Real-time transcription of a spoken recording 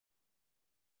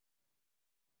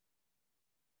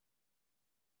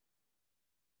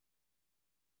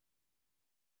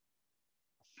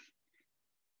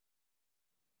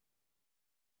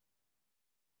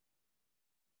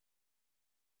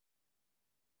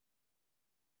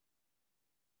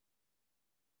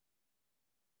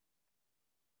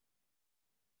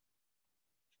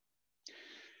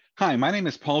Hi, my name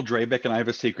is Paul Drabek, and I have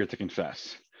a secret to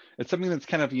confess. It's something that's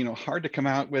kind of, hard to come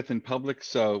out with in public.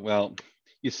 So,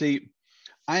 you see,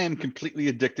 I am completely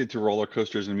addicted to roller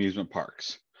coasters and amusement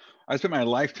parks. I spent my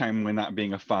lifetime when not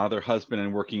being a father, husband,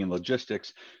 and working in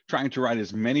logistics, trying to ride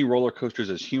as many roller coasters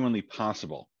as humanly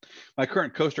possible. My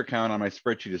current coaster count on my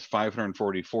spreadsheet is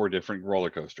 544 different roller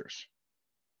coasters.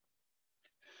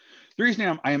 The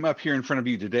reason I am up here in front of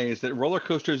you today is that roller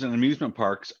coasters and amusement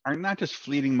parks are not just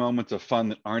fleeting moments of fun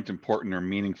that aren't important or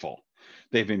meaningful.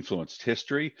 They've influenced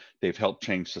history, they've helped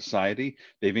change society,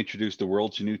 they've introduced the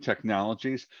world to new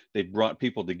technologies, they've brought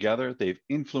people together, they've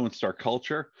influenced our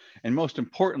culture, and most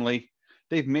importantly,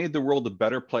 they've made the world a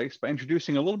better place by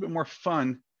introducing a little bit more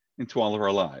fun into all of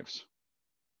our lives.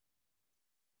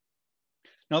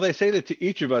 Now, they say that to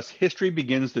each of us, history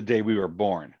begins the day we were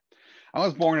born. I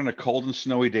was born on a cold and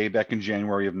snowy day back in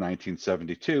January of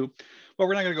 1972, but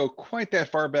we're not going to go quite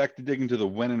that far back to dig into the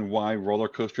when and why roller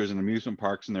coasters and amusement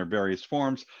parks in their various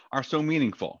forms are so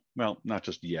meaningful. Well, not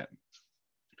just yet.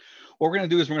 What we're going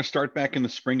to do is we're going to start back in the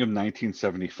spring of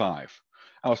 1975.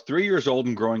 I was 3 years old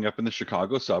and growing up in the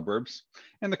Chicago suburbs,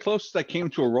 and the closest I came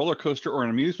to a roller coaster or an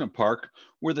amusement park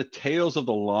were the tales of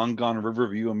the long gone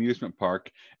Riverview Amusement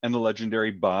Park and the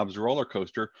legendary Bob's roller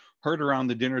coaster heard around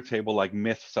the dinner table like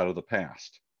myths out of the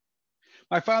past.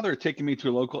 My father had taken me to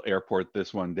a local airport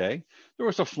this one day. There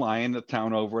was a fly in the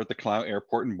town over at the Clow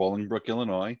Airport in Bolingbrook,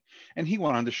 Illinois, and he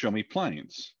wanted to show me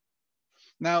planes.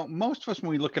 Now, most of us, when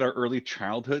we look at our early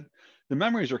childhood, the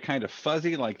memories are kind of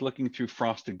fuzzy, like looking through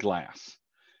frosted glass.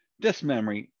 This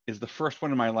memory is the first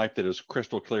one in my life that is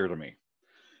crystal clear to me.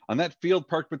 On that field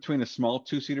parked between a small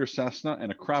two-seater Cessna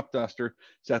and a crop duster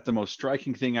sat the most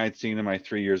striking thing I'd seen in my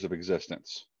 3 years of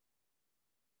existence.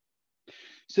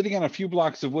 Sitting on a few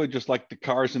blocks of wood, just like the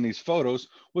cars in these photos,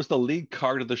 was the lead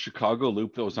car to the Chicago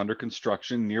Loop that was under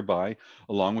construction nearby,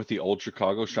 along with the old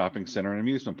Chicago Shopping Center and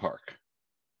Amusement Park.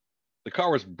 The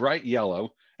car was bright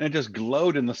yellow and it just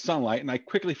glowed in the sunlight, and I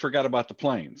quickly forgot about the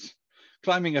planes.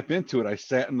 Climbing up into it, I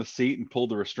sat in the seat and pulled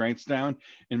the restraints down,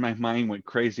 and my mind went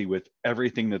crazy with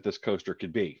everything that this coaster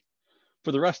could be.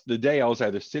 For the rest of the day, I was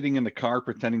either sitting in the car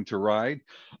pretending to ride,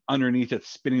 underneath it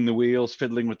spinning the wheels,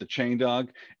 fiddling with the chain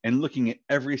dog, and looking at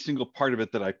every single part of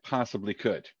it that I possibly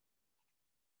could.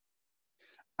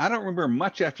 I don't remember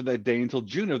much after that day until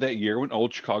June of that year when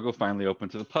Old Chicago finally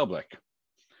opened to the public.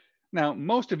 Now,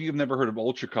 most of you have never heard of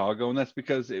Old Chicago, and that's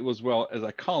because it was, well, as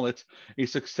I call it, a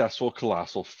successful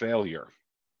colossal failure.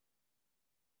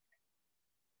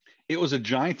 It was a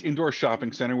giant indoor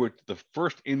shopping center with the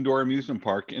first indoor amusement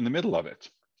park in the middle of it.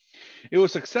 It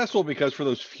was successful because for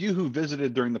those few who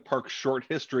visited during the park's short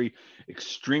history,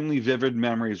 extremely vivid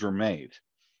memories were made.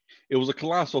 It was a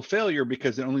colossal failure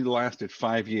because it only lasted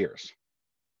 5 years.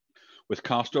 With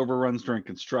cost overruns during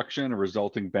construction, a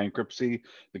resulting bankruptcy,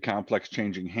 the complex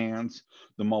changing hands,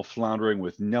 the mall floundering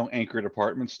with no anchor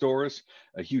department stores,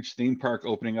 a huge theme park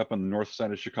opening up on the north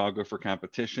side of Chicago for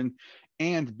competition,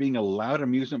 and being a loud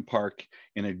amusement park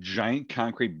in a giant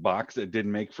concrete box that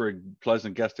didn't make for a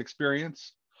pleasant guest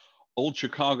experience, Old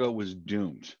Chicago was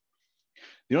doomed.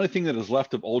 The only thing that is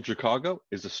left of Old Chicago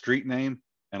is a street name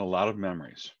and a lot of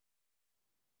memories.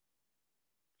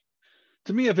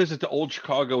 To me, a visit to Old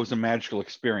Chicago was a magical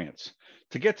experience.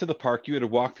 To get to the park, you had to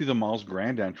walk through the mall's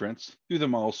grand entrance, through the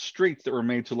mall's streets that were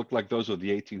made to look like those of the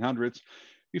 1800s,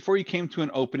 before you came to an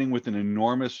opening with an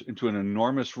enormous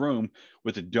room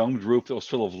with a domed roof that was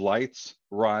full of lights,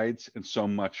 rides, and so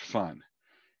much fun.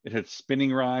 It had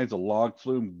spinning rides, a log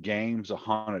flume, games, a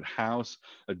haunted house,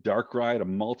 a dark ride, a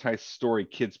multi-story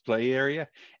kids play area,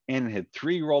 and it had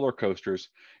three roller coasters,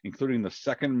 including the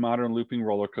second modern looping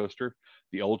roller coaster,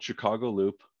 the old Chicago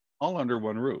Loop, all under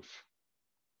one roof.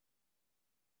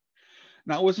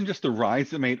 Now, it wasn't just the rides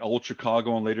that made Old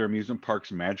Chicago and later amusement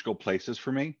parks magical places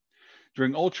for me.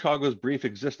 During Old Chicago's brief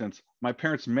existence, my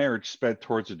parents' marriage sped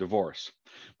towards a divorce.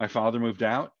 My father moved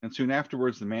out, and soon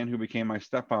afterwards, the man who became my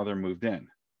stepfather moved in.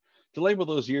 To label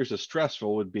those years as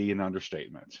stressful would be an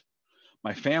understatement.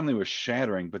 My family was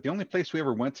shattering, but the only place we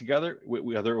ever went together,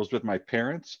 whether it was with my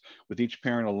parents, with each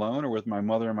parent alone, or with my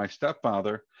mother and my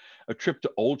stepfather, a trip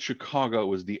to Old Chicago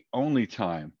was the only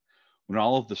time when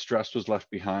all of the stress was left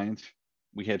behind.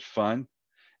 We had fun,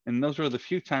 and those were the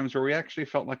few times where we actually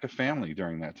felt like a family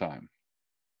during that time.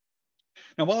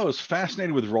 Now, while I was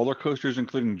fascinated with roller coasters,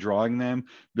 including drawing them,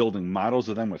 building models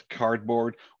of them with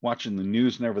cardboard, watching the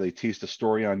news whenever they teased a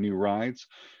story on new rides,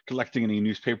 collecting any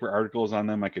newspaper articles on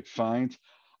them I could find,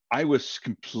 I was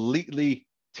completely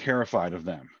terrified of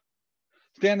them.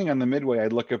 Standing on the midway,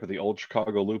 I'd look up at the old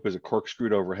Chicago Loop as it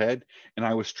corkscrewed overhead, and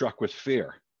I was struck with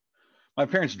fear. My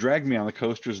parents dragged me on the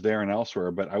coasters there and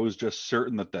elsewhere, but I was just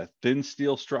certain that the thin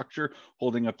steel structure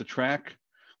holding up the track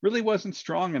really wasn't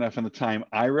strong enough. And the time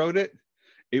I rode it,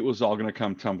 it was all going to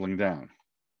come tumbling down.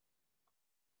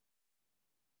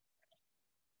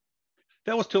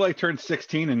 That was till I turned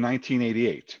 16 in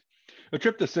 1988. A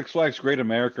trip to Six Flags Great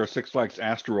America or Six Flags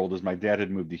Astroworld, as my dad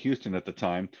had moved to Houston at the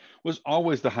time, was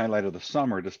always the highlight of the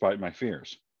summer, despite my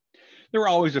fears. There were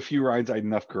always a few rides I had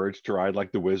enough courage to ride,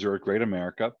 like the Whizzer at Great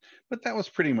America, but that was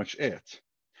pretty much it.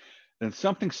 Then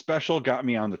something special got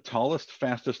me on the tallest,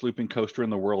 fastest looping coaster in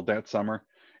the world that summer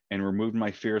and removed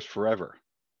my fears forever.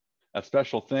 A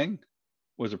special thing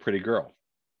was a pretty girl.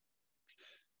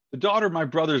 The daughter of my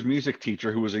brother's music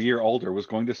teacher, who was a year older, was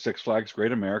going to Six Flags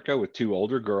Great America with two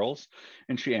older girls,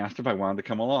 and she asked if I wanted to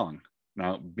come along.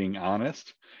 Now, being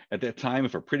honest, at that time,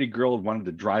 if a pretty girl had wanted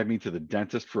to drive me to the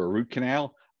dentist for a root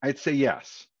canal, I'd say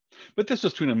yes. But this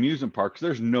was to an amusement park, so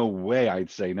there's no way I'd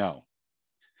say no.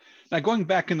 Now, going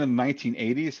back in the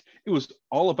 1980s, it was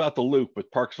all about the loop,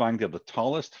 with parks vying to have the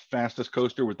tallest, fastest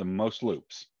coaster with the most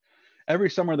loops. Every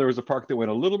summer, there was a park that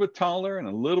went a little bit taller and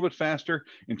a little bit faster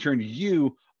and turned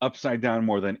you upside down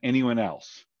more than anyone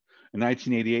else. In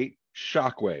 1988,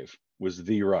 Shockwave was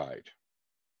the ride.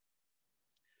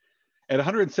 At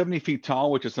 170 feet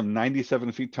tall, which is some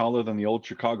 97 feet taller than the old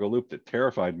Chicago Loop that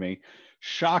terrified me,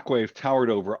 Shockwave towered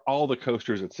over all the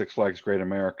coasters at Six Flags Great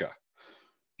America.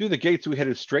 Through the gates, we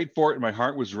headed straight for it, and my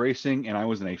heart was racing, and I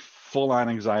was in a full-on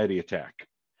anxiety attack.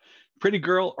 Pretty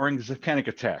girl or panic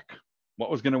attack? What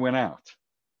was going to win out?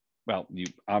 Well, you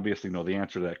obviously know the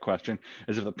answer to that question,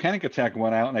 as if the panic attack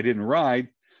went out and I didn't ride,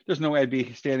 there's no way I'd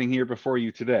be standing here before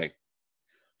you today.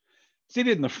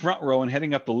 Seated in the front row and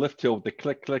heading up the lift hill with the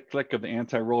click, click, click of the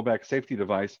anti-rollback safety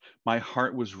device, my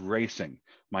heart was racing,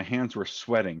 my hands were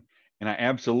sweating, and I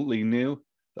absolutely knew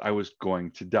that I was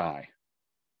going to die.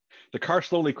 The car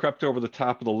slowly crept over the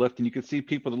top of the lift, and you could see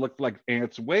people that looked like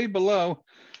ants way below.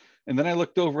 And then I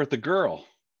looked over at the girl.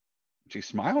 She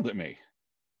smiled at me.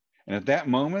 And at that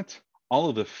moment, all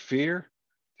of the fear,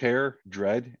 terror,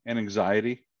 dread, and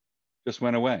anxiety just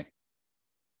went away.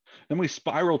 Then we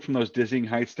spiraled from those dizzying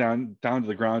heights down to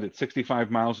the ground at 65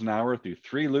 miles an hour through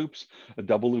three loops, a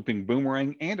double looping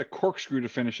boomerang, and a corkscrew to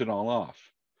finish it all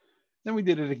off. Then we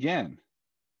did it again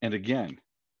and again.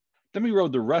 Then we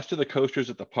rode the rest of the coasters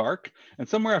at the park, and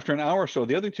somewhere after an hour or so,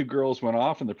 the other two girls went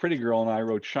off, and the pretty girl and I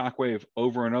rode Shockwave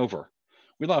over and over.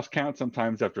 We lost count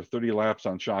sometimes after 30 laps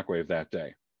on Shockwave that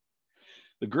day.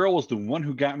 The girl was the one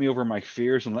who got me over my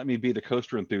fears and let me be the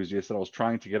coaster enthusiast that I was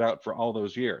trying to get out for all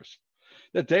those years.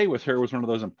 That day with her was one of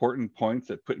those important points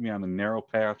that put me on the narrow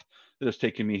path that has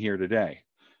taken me here today.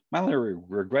 My only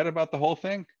regret about the whole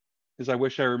thing is I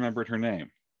wish I remembered her name.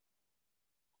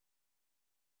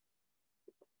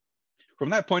 From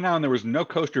that point on, there was no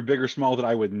coaster, big or small, that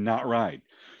I would not ride.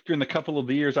 During the couple of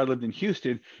the years I lived in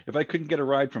Houston, if I couldn't get a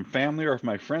ride from family or if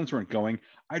my friends weren't going,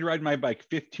 I'd ride my bike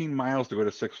 15 miles to go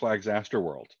to Six Flags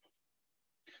Astroworld.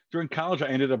 During college, I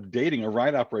ended up dating a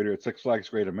ride operator at Six Flags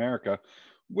Great America,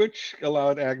 which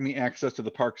allowed me access to the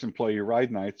park's employee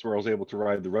ride nights, where I was able to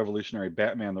ride the revolutionary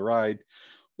Batman the Ride,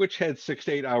 which had 6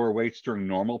 to 8 hour waits during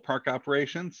normal park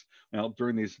operations. Now,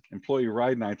 during these employee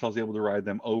ride nights, I was able to ride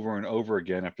them over and over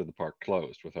again after the park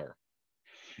closed with her.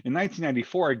 In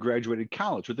 1994, I graduated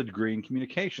college with a degree in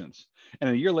communications. And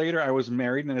a year later, I was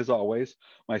married. And as always,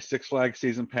 my Six Flags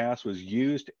season pass was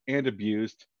used and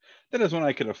abused. That is when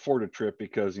I could afford a trip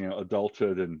because,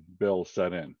 adulthood and bills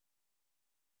set in.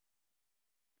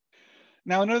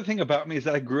 Now, another thing about me is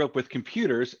that I grew up with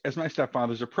computers, as my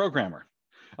stepfather's a programmer.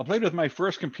 I played with my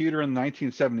first computer in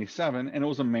 1977, and it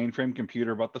was a mainframe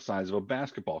computer about the size of a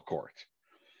basketball court.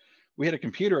 We had a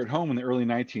computer at home in the early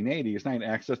 1980s, and I had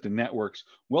access to networks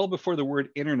well before the word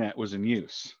internet was in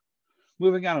use.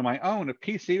 Moving on my own, a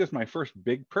PC was my first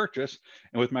big purchase,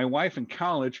 and with my wife in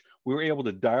college, we were able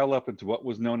to dial up into what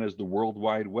was known as the World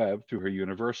Wide Web through her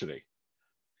university.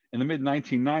 In the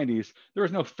mid-1990s, there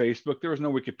was no Facebook, there was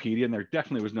no Wikipedia, and there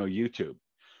definitely was no YouTube.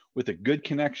 With a good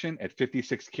connection at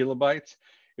 56 kilobytes,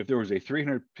 if there was a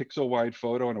 300 pixel wide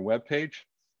photo on a web page,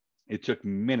 it took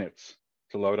minutes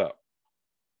to load up.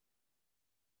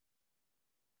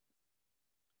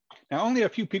 Now, only a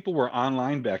few people were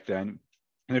online back then,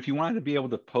 and if you wanted to be able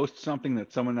to post something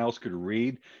that someone else could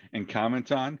read and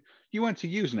comment on, you went to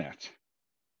Usenet.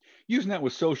 Usenet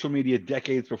was social media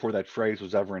decades before that phrase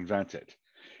was ever invented.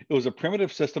 It was a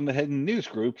primitive system that had news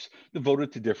groups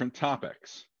devoted to different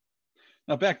topics.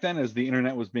 Now, back then, as the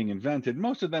internet was being invented,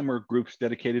 most of them were groups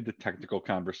dedicated to technical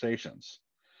conversations.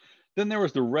 Then there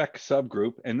was the Rec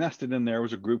subgroup, and nested in there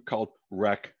was a group called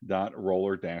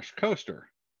rec.roller-coaster.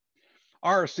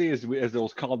 RRC, as it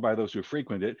was called by those who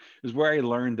frequent it, is where I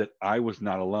learned that I was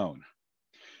not alone.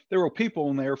 There were people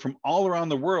in there from all around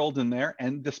the world in there,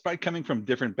 and despite coming from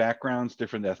different backgrounds,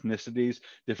 different ethnicities,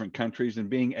 different countries, and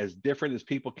being as different as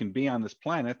people can be on this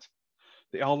planet,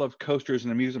 they all loved coasters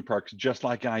and amusement parks just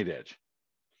like I did.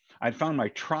 I'd found my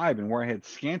tribe and where I had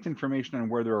scant information on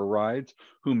where there were rides,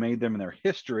 who made them, and their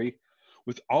history.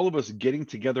 With all of us getting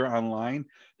together online,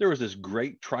 there was this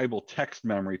great tribal text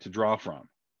memory to draw from.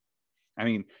 I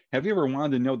mean, have you ever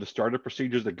wanted to know the startup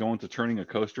procedures that go into turning a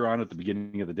coaster on at the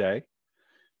beginning of the day?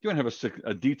 Do you want to have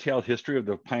a detailed history of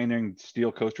the pioneering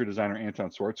steel coaster designer Anton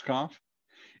Schwarzkopf?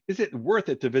 Is it worth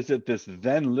it to visit this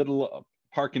then little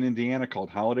park in Indiana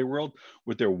called Holiday World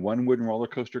with their one wooden roller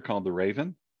coaster called the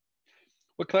Raven?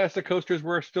 What classic coasters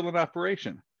were still in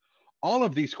operation? All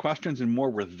of these questions and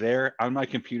more were there on my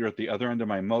computer at the other end of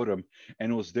my modem,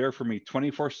 and it was there for me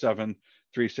 24/7,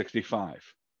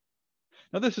 365.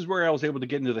 Now, this is where I was able to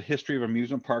get into the history of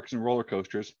amusement parks and roller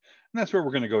coasters, and that's where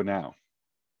we're going to go now.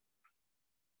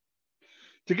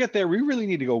 To get there, we really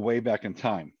need to go way back in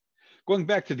time. Going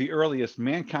back to the earliest,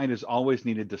 mankind has always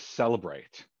needed to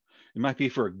celebrate. It might be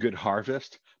for a good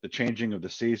harvest, the changing of the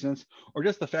seasons, or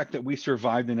just the fact that we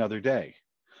survived another day.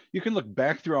 You can look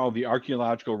back through all the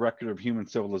archaeological record of human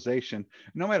civilization.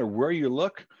 No matter where you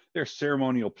look, there are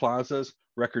ceremonial plazas,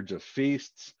 records of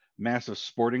feasts, massive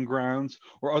sporting grounds,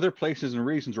 or other places and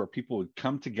reasons where people would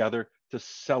come together to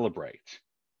celebrate.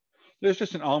 There's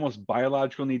just an almost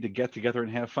biological need to get together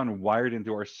and have fun wired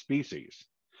into our species.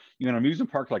 You know, an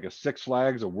amusement park like a Six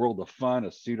Flags, a World of Fun,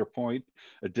 a Cedar Point,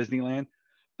 a Disneyland,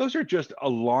 those are just a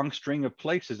long string of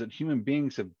places that human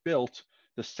beings have built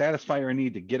to satisfy our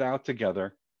need to get out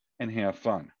together and have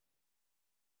fun.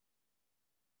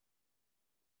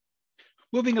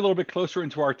 Moving a little bit closer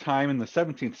into our time in the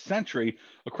 17th century,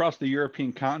 across the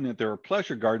European continent, there were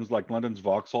pleasure gardens like London's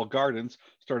Vauxhall Gardens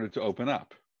started to open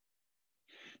up.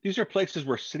 These are places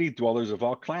where city dwellers of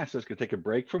all classes could take a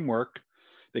break from work.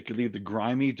 They could leave the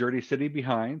grimy, dirty city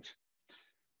behind,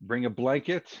 bring a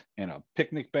blanket and a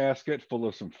picnic basket full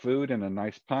of some food and a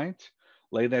nice pint,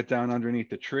 lay that down underneath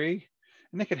the tree,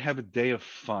 and they could have a day of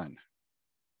fun.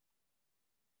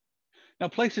 Now,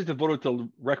 places devoted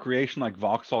to recreation like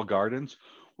Vauxhall Gardens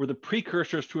were the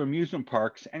precursors to amusement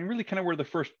parks and really kind of where the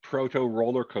first proto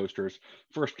roller coasters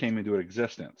first came into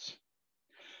existence.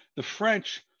 The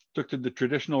French took to the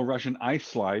traditional Russian ice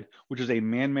slide, which is a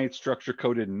man made structure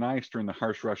coated in ice during the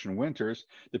harsh Russian winters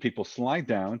that people slide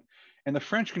down. And the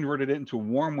French converted it into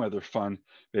warm weather fun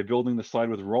by building the slide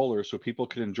with rollers so people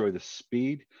could enjoy the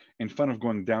speed and fun of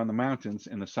going down the mountains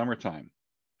in the summertime.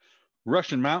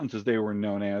 Russian mountains, as they were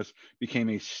known as, became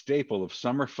a staple of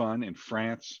summer fun in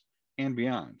France and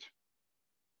beyond.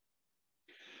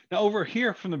 Now, over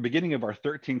here, from the beginning of our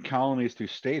 13 colonies through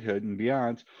statehood and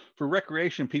beyond, for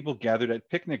recreation, people gathered at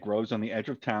picnic groves on the edge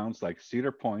of towns like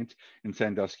Cedar Point in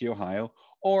Sandusky, Ohio,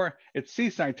 or at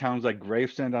seaside towns like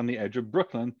Gravesend on the edge of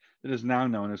Brooklyn, that is now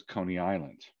known as Coney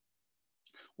Island.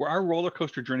 Where our roller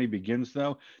coaster journey begins,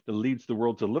 though, that leads the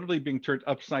world to literally being turned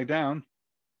upside down,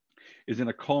 is in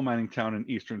a coal mining town in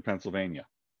eastern Pennsylvania.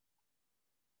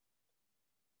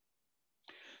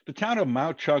 The town of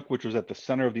Mauch Chunk, which was at the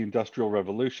center of the Industrial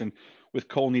Revolution, with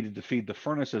coal needed to feed the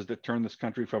furnaces that turned this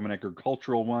country from an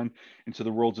agricultural one into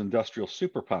the world's industrial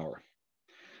superpower.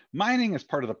 Mining is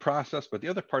part of the process, but the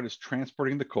other part is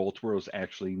transporting the coal to where it was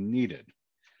actually needed.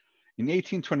 In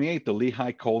 1828, the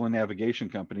Lehigh Coal and Navigation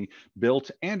Company built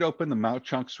and opened the Mauch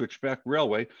Chunk Switchback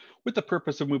Railway with the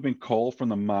purpose of moving coal from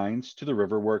the mines to the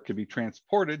river where it could be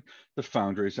transported to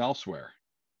foundries elsewhere.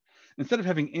 Instead of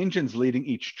having engines leading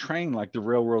each train like the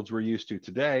railroads we're used to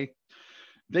today,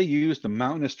 they used the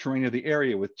mountainous terrain of the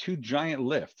area with two giant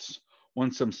lifts,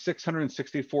 one some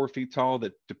 664 feet tall,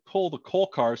 that to pull the coal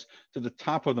cars to the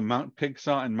top of the Mount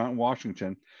Pigsaw and Mount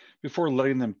Washington before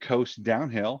letting them coast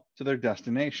downhill to their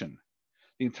destination.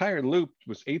 The entire loop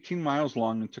was 18 miles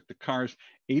long and took the cars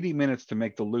 80 minutes to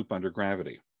make the loop under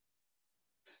gravity.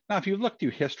 Now, if you look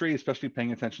through history, especially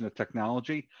paying attention to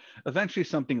technology, eventually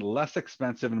something less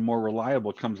expensive and more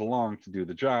reliable comes along to do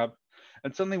the job,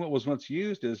 and something that was once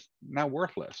used is now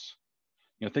worthless.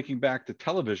 You know, thinking back to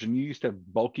television, you used to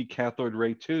have bulky cathode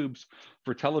ray tubes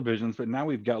for televisions, but now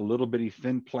we've got little bitty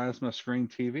thin plasma screen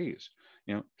TVs.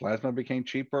 You know, plasma became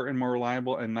cheaper and more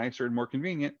reliable and nicer and more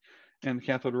convenient, and the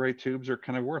cathode ray tubes are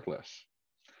kind of worthless.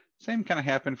 Same kind of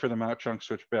happened for the Mauch Chunk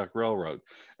Switchback Railroad,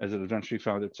 as it eventually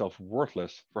found itself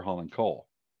worthless for hauling coal.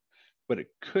 But it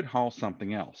could haul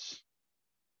something else: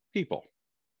 people.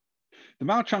 The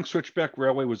Mauch Chunk Switchback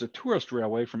Railway was a tourist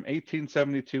railway from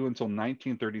 1872 until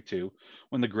 1932,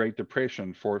 when the Great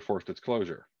Depression forced its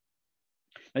closure.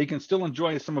 Now, you can still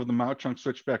enjoy some of the Mauch Chunk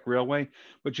Switchback Railway,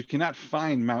 but you cannot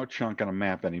find Mauch Chunk on a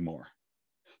map anymore.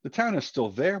 The town is still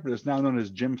there, but is now known as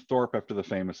Jim Thorpe after the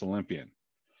famous Olympian.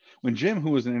 When Jim,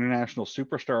 who was an international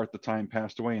superstar at the time,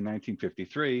 passed away in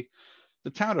 1953, the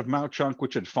town of Mauch Chunk,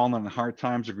 which had fallen on hard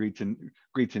times, agreed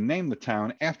to name the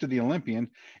town after the Olympian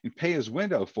and pay his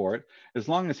widow for it, as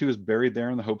long as he was buried there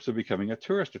in the hopes of becoming a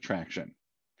tourist attraction.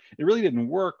 It really didn't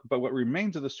work, but what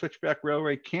remains of the Switchback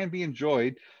Railway can be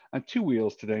enjoyed on two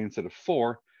wheels today instead of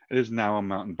four. It is now a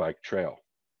mountain bike trail.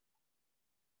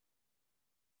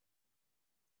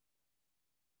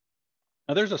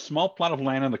 Now, there's a small plot of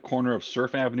land on the corner of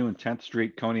Surf Avenue and 10th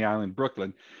Street, Coney Island,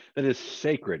 Brooklyn, that is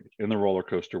sacred in the roller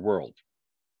coaster world.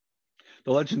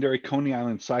 The legendary Coney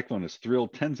Island cyclone has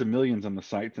thrilled tens of millions on the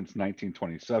site since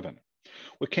 1927.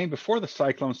 What came before the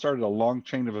cyclone started a long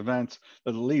chain of events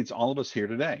that leads all of us here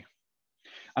today.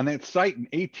 On that site in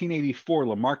 1884,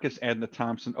 Lamarcus Adna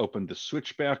Thompson opened the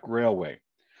Switchback Railway.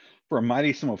 For a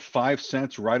mighty sum of 5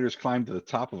 cents, riders climbed to the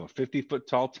top of a 50-foot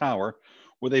tall tower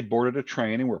where they boarded a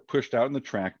train and were pushed out on the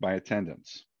track by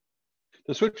attendants.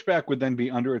 The switchback would then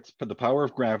be under the power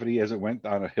of gravity as it went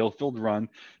on a hill-filled run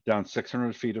down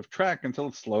 600 feet of track until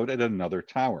it slowed at another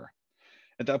tower.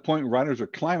 At that point, riders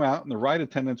would climb out and the ride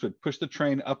attendants would push the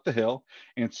train up the hill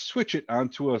and switch it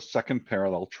onto a second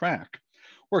parallel track,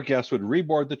 where guests would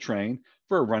reboard the train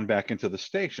for a run back into the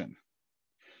station.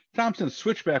 Thompson's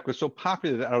switchback was so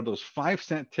popular that out of those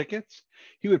 5-cent tickets,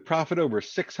 he would profit over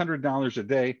 $600 a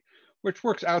day, which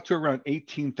works out to around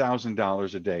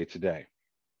 $18,000 a day today.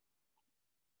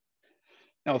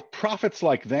 Now, with profits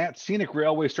like that, scenic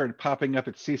railways started popping up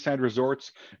at seaside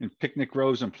resorts and picnic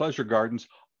groves and pleasure gardens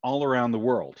all around the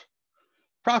world.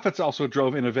 Profits also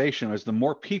drove innovation, as the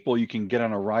more people you can get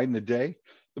on a ride in a day,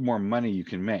 the more money you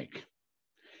can make.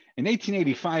 In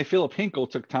 1885, Philip Hinkle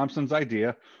took Thompson's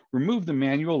idea, removed the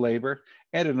manual labor,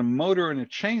 added a motor and a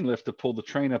chain lift to pull the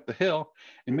train up the hill,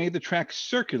 and made the track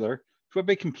circular to have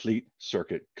a complete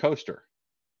circuit coaster.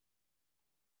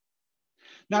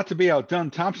 Not to be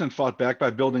outdone, Thompson fought back by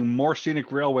building more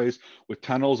scenic railways with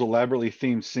tunnels, elaborately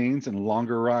themed scenes, and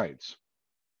longer rides.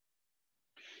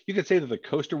 You could say that the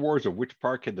coaster wars of which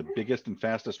park had the biggest and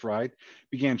fastest ride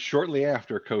began shortly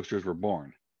after coasters were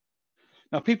born.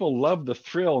 Now, people loved the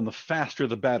thrill, and the faster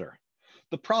the better.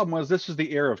 The problem was this is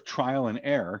the era of trial and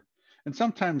error, and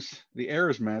sometimes the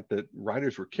errors meant that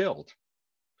riders were killed.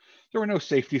 There were no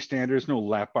safety standards, no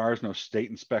lap bars, no state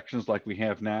inspections like we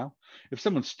have now. If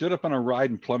someone stood up on a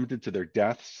ride and plummeted to their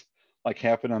deaths, like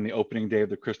happened on the opening day of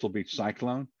the Crystal Beach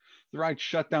cyclone, the ride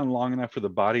shut down long enough for the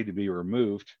body to be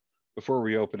removed before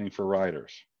reopening for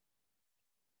riders.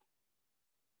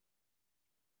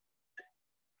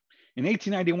 In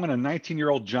 1891, a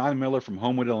 19-year-old John Miller from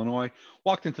Homewood, Illinois,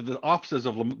 walked into the offices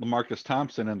of Lamarcus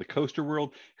Thompson, and the coaster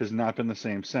world has not been the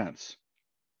same since.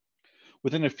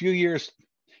 Within a few years,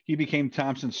 he became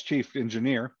Thompson's chief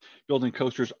engineer, building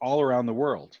coasters all around the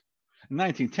world. In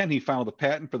 1910, he filed a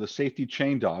patent for the safety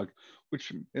chain dog,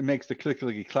 which it makes the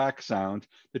clickety-clack sound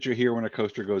that you hear when a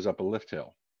coaster goes up a lift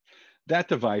hill. That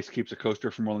device keeps a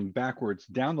coaster from rolling backwards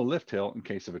down the lift hill in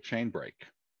case of a chain break.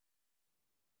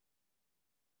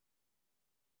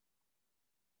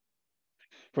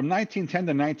 From 1910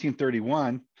 to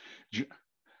 1931,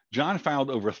 John filed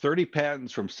over 30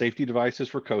 patents, from safety devices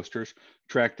for coasters,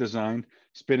 track design,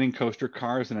 spinning coaster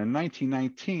cars, and in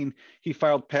 1919, he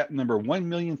filed patent number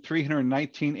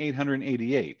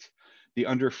 1,319,888. The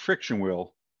under friction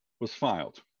wheel was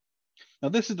filed. Now,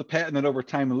 this is the patent that over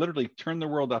time literally turned the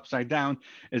world upside down,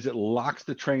 as it locks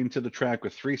the train to the track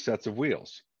with 3 sets of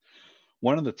wheels.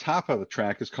 One on the top of the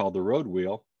track is called the road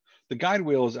wheel. The guide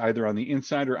wheel is either on the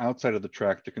inside or outside of the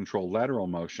track to control lateral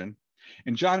motion.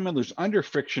 And John Miller's under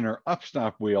friction, or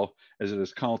upstop wheel, as it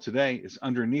is called today, is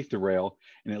underneath the rail,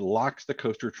 and it locks the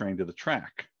coaster train to the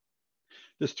track.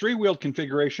 This 3-wheeled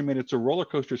configuration made it so roller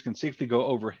coasters can safely go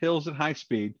over hills at high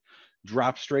speed,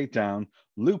 drop straight down,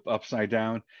 loop upside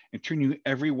down, and turn you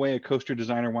every way a coaster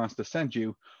designer wants to send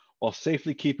you, while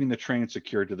safely keeping the train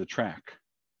secured to the track.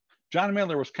 John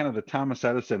Miller was kind of the Thomas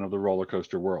Edison of the roller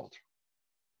coaster world.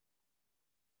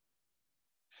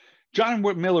 John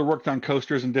Miller worked on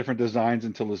coasters and different designs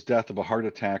until his death of a heart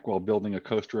attack while building a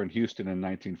coaster in Houston in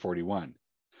 1941.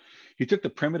 He took the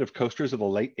primitive coasters of the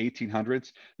late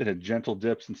 1800s that had gentle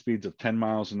dips and speeds of 10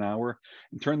 miles an hour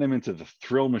and turned them into the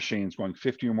thrill machines going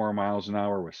 50 or more miles an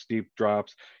hour with steep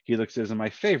drops, helixes, and my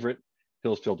favorite,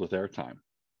 hills filled with airtime.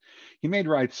 He made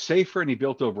rides safer, and he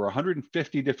built over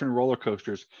 150 different roller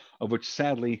coasters, of which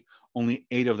sadly only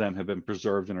 8 of them have been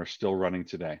preserved and are still running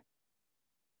today.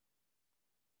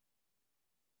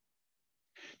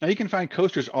 Now you can find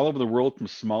coasters all over the world from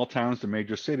small towns to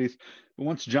major cities, but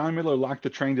once John Miller locked the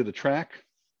train to the track,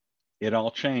 it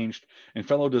all changed, and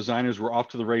fellow designers were off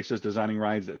to the races designing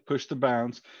rides that pushed the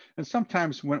bounds and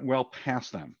sometimes went well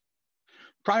past them.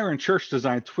 Pryor and Church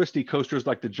designed twisty coasters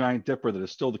like the Giant Dipper that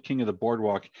is still the king of the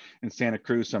boardwalk in Santa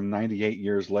Cruz some 98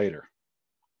 years later.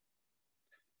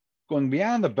 Going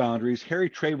beyond the boundaries, Harry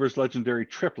Traver's legendary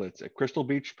triplets at Crystal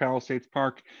Beach, Palisades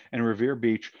Park, and Revere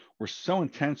Beach were so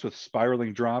intense with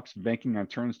spiraling drops, banking on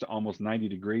turns to almost 90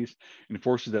 degrees, and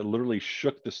forces that literally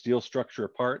shook the steel structure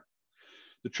apart.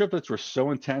 The triplets were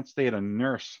so intense they had a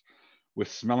nurse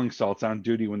with smelling salts on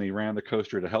duty when they ran the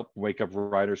coaster to help wake up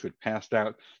riders who had passed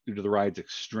out due to the ride's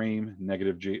extreme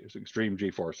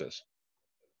G forces.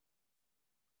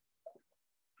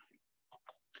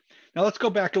 Now let's go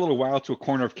back a little while to a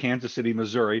corner of Kansas City,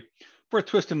 Missouri, for a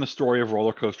twist in the story of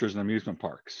roller coasters and amusement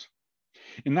parks.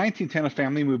 In 1910, a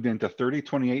family moved into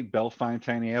 3028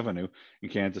 Bellefontaine Avenue in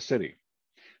Kansas City.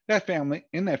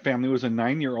 In that family was a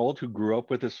 9-year-old who grew up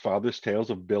with his father's tales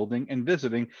of building and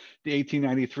visiting the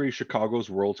 1893 Chicago's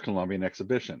World's Columbian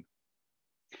Exhibition.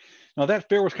 Now, that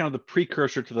fair was kind of the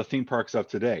precursor to the theme parks of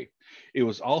today. It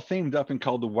was all themed up and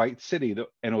called the White City,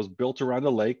 and it was built around a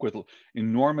lake with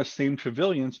enormous themed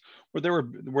pavilions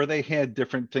where they had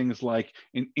different things like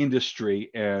in industry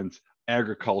and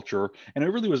agriculture, and it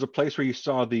really was a place where you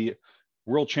saw the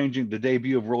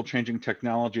debut of world-changing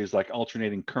technologies like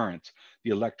alternating current, the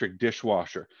electric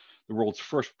dishwasher, the world's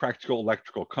first practical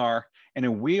electrical car, and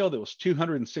a wheel that was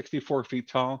 264 feet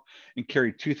tall and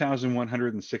carried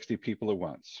 2,160 people at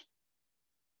once.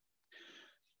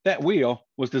 That wheel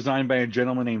was designed by a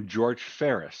gentleman named George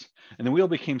Ferris, and the wheel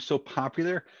became so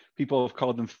popular, people have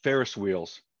called them Ferris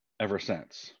wheels ever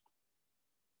since.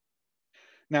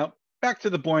 Now, back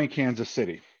to the boy in Kansas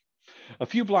City. A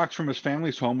few blocks from his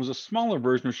family's home was a smaller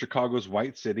version of Chicago's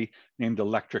White City named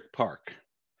Electric Park.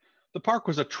 The park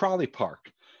was a trolley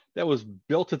park that was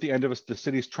built at the end of the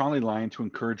city's trolley line to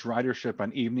encourage ridership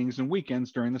on evenings and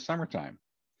weekends during the summertime.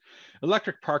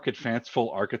 Electric Park had fanciful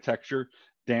architecture,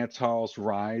 dance halls,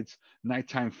 rides,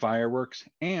 nighttime fireworks,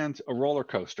 and a roller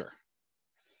coaster.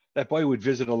 That boy would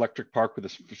visit Electric Park with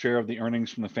a share of the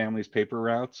earnings from the family's paper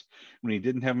routes. When he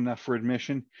didn't have enough for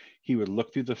admission, he would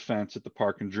look through the fence at the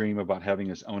park and dream about having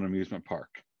his own amusement park.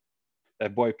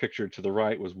 That boy pictured to the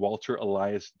right was Walter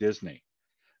Elias Disney.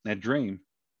 That dream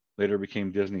later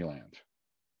became Disneyland.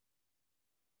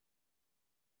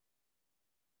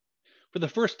 For the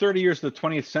first 30 years of the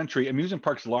 20th century, amusement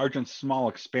parks large and small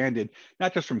expanded,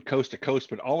 not just from coast to coast,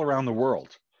 but all around the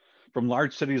world. From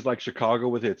large cities like Chicago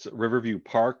with its Riverview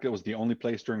Park, that was the only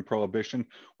place during Prohibition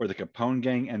where the Capone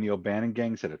gang and the O'Bannon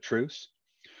gangs had a truce.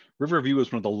 Riverview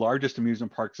was one of the largest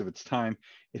amusement parks of its time.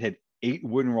 It had 8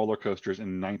 wooden roller coasters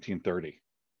in 1930. It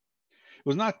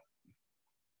was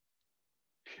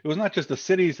not just the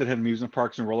cities that had amusement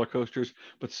parks and roller coasters,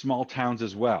 but small towns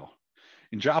as well.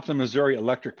 In Joplin, Missouri,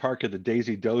 Electric Park had the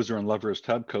Daisy Dozer and Lover's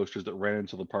Tub coasters that ran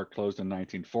until the park closed in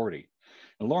 1940.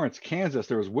 In Lawrence, Kansas,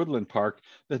 there was Woodland Park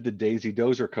that had the Daisy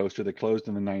Dozer coaster that closed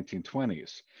in the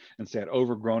 1920s and sat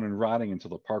overgrown and rotting until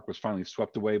the park was finally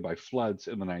swept away by floods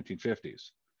in the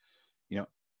 1950s.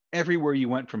 Everywhere you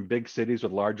went, from big cities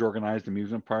with large organized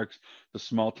amusement parks to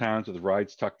small towns with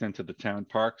rides tucked into the town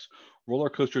parks, roller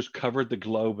coasters covered the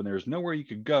globe, and there was nowhere you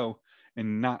could go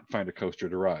and not find a coaster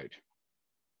to ride.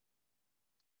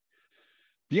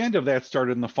 The end of that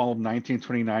started in the fall of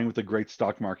 1929 with the great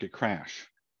stock market crash.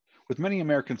 With many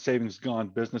American savings gone,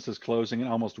 businesses closing, and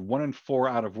almost 1 in 4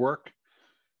 out of work,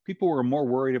 people were more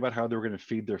worried about how they were going to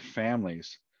feed their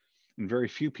families, and very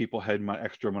few people had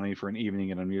extra money for an evening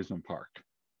in an amusement park.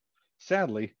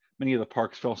 Sadly, many of the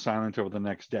parks fell silent over the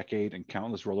next decade, and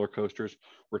countless roller coasters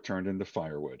were turned into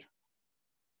firewood.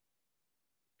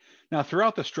 Now,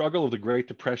 throughout the struggle of the Great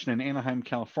Depression in Anaheim,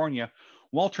 California,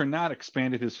 Walter Knott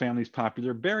expanded his family's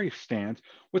popular berry stand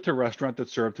with a restaurant that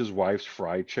served his wife's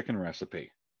fried chicken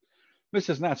recipe.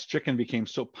 Mrs. Knott's chicken became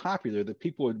so popular that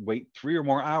people would wait 3 or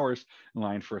more hours in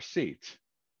line for a seat.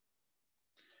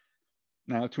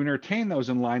 Now, to entertain those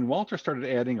in line, Walter started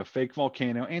adding a fake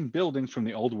volcano and buildings from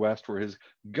the Old West for his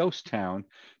ghost town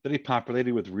that he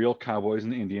populated with real cowboys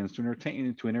and Indians to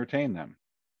entertain them.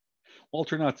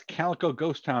 Walter Knott's Calico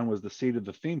Ghost Town was the seat of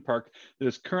the theme park that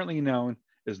is currently known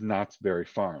as Knott's Berry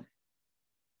Farm.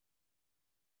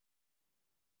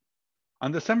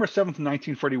 On December 7th,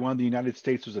 1941, the United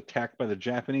States was attacked by the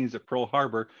Japanese at Pearl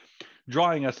Harbor,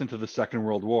 drawing us into the Second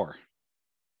World War.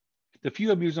 The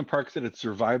few amusement parks that had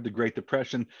survived the Great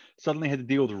Depression suddenly had to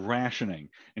deal with rationing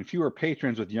and fewer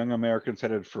patrons, with young Americans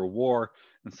headed for war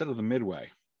instead of the Midway.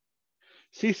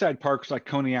 Seaside parks like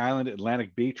Coney Island,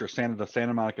 Atlantic Beach, or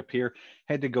Santa Monica Pier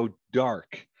had to go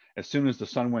dark as soon as the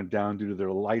sun went down due to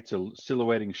their lights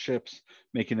silhouetting ships,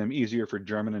 making them easier for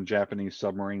German and Japanese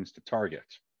submarines to target.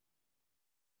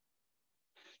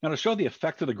 Now, to show the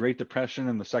effect of the Great Depression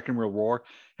and the Second World War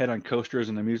had on coasters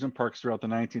and amusement parks throughout the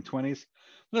 1920s,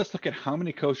 let's look at how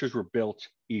many coasters were built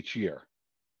each year.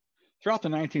 Throughout the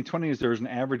 1920s, there was an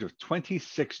average of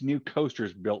 26 new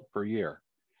coasters built per year.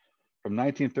 From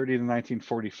 1930 to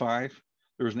 1945,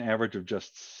 there was an average of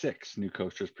just 6 new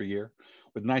coasters per year,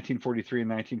 with 1943 and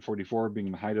 1944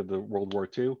 being the height of the World War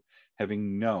II,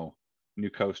 having no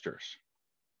new coasters.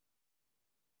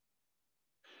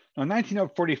 Now,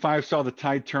 1945 saw the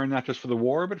tide turn not just for the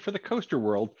war, but for the coaster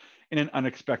world in an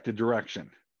unexpected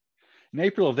direction. In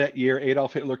April of that year,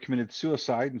 Adolf Hitler committed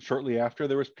suicide, and shortly after,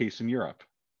 there was peace in Europe.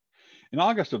 In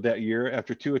August of that year,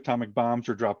 after 2 atomic bombs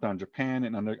were dropped on Japan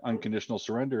and unconditional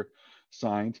surrender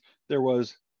signed, the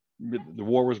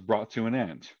war was brought to an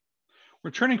end.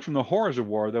 Returning from the horrors of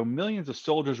war, though, millions of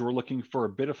soldiers were looking for a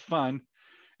bit of fun,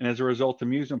 and as a result,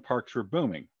 amusement parks were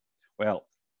booming. Well,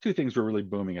 2 things were really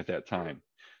booming at that time: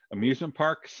 amusement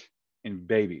parks and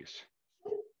babies.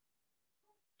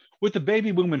 With the baby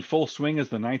boom in full swing as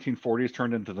the 1940s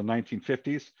turned into the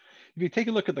 1950s, if you take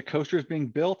a look at the coasters being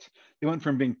built, they went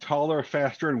from being taller,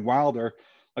 faster, and wilder,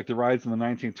 like the rides in the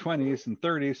 1920s and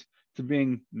 30s, to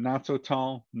being not so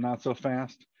tall, not so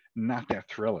fast, not that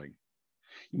thrilling.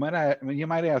 You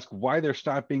might ask why there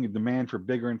stopped being a demand for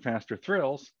bigger and faster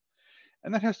thrills,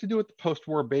 and that has to do with the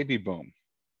post-war baby boom.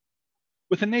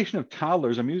 With a nation of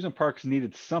toddlers, amusement parks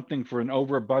needed something for an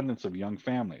overabundance of young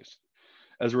families.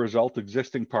 As a result,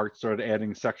 existing parks started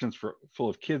adding sections full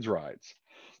of kids' rides.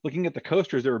 Looking at the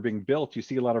coasters that were being built, you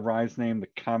see a lot of rides named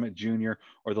the Comet Junior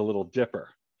or the Little Dipper.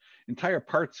 Entire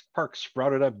parks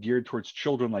sprouted up geared towards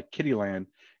children like Kiddieland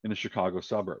in the Chicago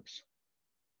suburbs.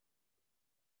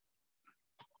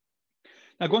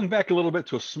 Now, going back a little bit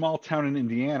to a small town in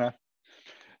Indiana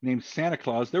named Santa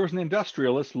Claus, there was an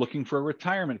industrialist looking for a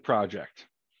retirement project.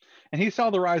 And he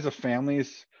saw the rise of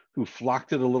families who flocked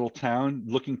to the little town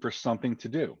looking for something to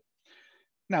do.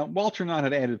 Now, Walter Knott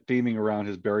had added theming around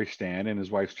his berry stand and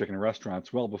his wife's chicken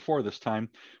restaurants well before this time,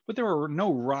 but there were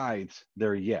no rides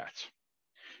there yet.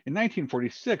 In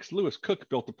 1946, Lewis Cook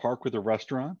built a park with a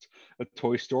restaurant, a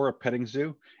toy store, a petting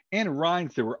zoo, and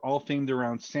rides that were all themed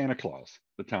around Santa Claus,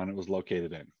 the town it was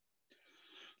located in.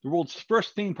 The world's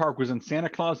first theme park was in Santa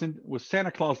Claus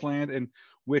Land, and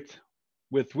with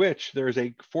which there is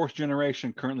a 4th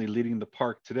generation currently leading the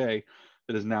park today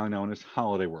that is now known as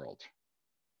Holiday World.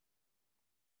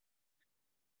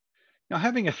 Now,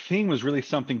 having a theme was really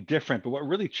something different, but what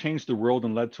really changed the world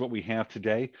and led to what we have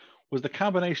today was the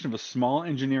combination of a small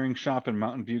engineering shop in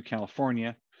Mountain View,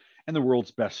 California, and the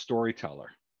world's best storyteller.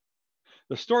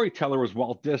 The storyteller was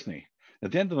Walt Disney.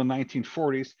 At the end of the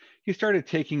 1940s, he started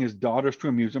taking his daughters to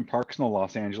amusement parks in the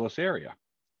Los Angeles area.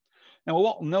 Now, what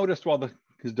Walt noticed while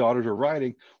his daughters were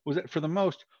riding was that for the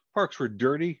most, parks were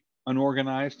dirty,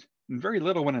 unorganized, and very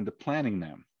little went into planning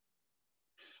them.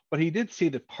 But he did see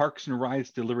that parks and rides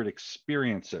delivered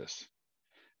experiences.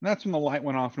 And that's when the light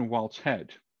went off in Walt's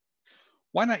head.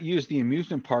 Why not use the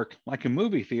amusement park like a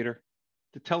movie theater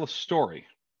to tell a story?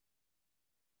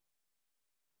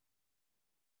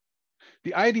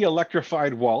 The idea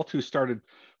electrified Walt, who started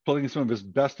pulling some of his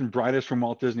best and brightest from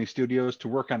Walt Disney Studios to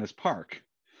work on his park.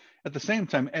 At the same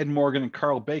time, Ed Morgan and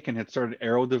Carl Bacon had started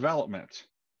Aero Development.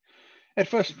 At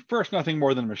first, nothing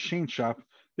more than a machine shop,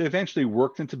 they eventually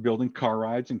worked into building car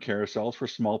rides and carousels for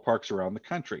small parks around the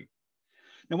country.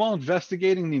 Now, while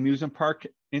investigating the amusement park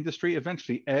industry,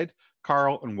 eventually Ed,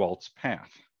 Carl, and Walt's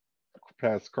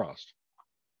paths crossed.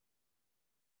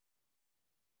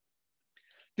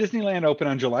 Disneyland opened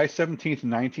on July 17,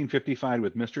 1955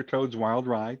 with Mr. Toad's Wild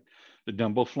Ride, the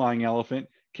Dumbo Flying Elephant,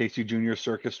 Casey Jr.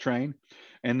 Circus Train,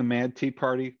 and the Mad Tea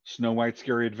Party, Snow White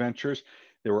Scary Adventures.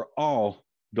 They were all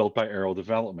built by Aero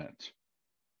Development.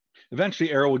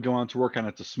 Eventually, Aero would go on to work on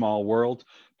It's a Small World,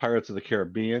 Pirates of the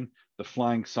Caribbean, The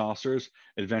Flying Saucers,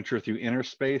 Adventure Through Inner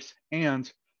Space,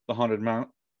 and The Haunted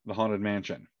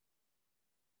Mansion.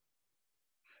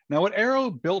 Now, what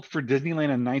Aero built for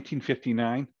Disneyland in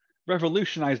 1959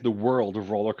 revolutionized the world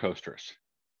of roller coasters.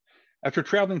 After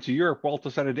traveling to Europe, Walt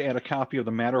decided to add a copy of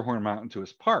the Matterhorn Mountain to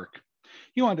his park.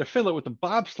 He wanted to fill it with a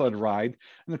bobsled ride,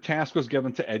 and the task was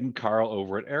given to Ed and Carl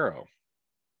over at Aero.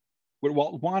 What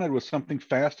Walt wanted was something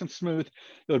fast and smooth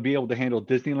that would be able to handle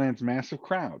Disneyland's massive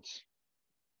crowds.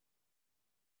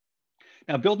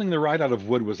 Now, building the ride out of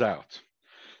wood was out.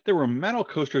 There were metal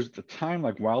coasters at the time,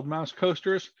 like Wild Mouse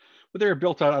coasters, but they were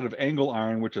built out of angle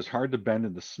iron, which is hard to bend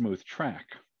in the smooth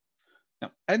track.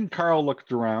 Now, Ed and Carl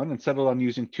looked around and settled on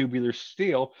using tubular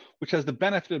steel, which has the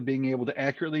benefit of being able to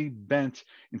accurately bend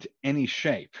into any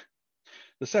shape.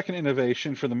 The second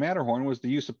innovation for the Matterhorn was the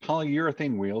use of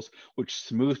polyurethane wheels, which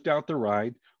smoothed out the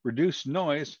ride, reduced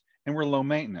noise, and were low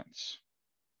maintenance.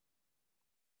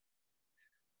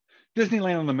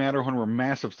 Disneyland and the Matterhorn were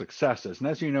massive successes, and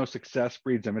as you know, success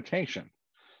breeds imitation.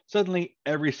 Suddenly,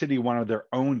 every city wanted their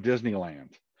own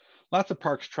Disneyland. Lots of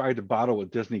parks tried to bottle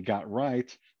what Disney got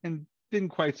right and didn't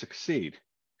quite succeed.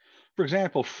 For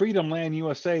example, Freedom Land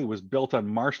USA was built on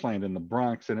marshland in the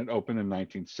Bronx and it opened in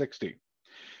 1960.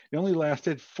 It only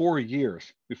lasted 4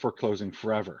 years before closing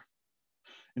forever.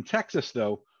 In Texas,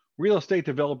 though, real estate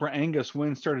developer Angus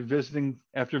Wynn started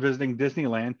after visiting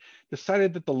Disneyland,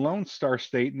 decided that the Lone Star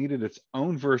State needed its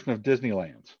own version of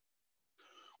Disneyland.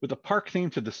 With a park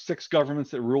theme to the 6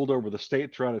 governments that ruled over the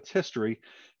state throughout its history,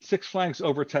 Six Flags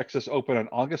Over Texas opened on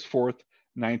August 4th,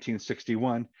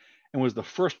 1961, and was the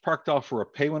first park to offer a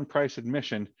pay-one-price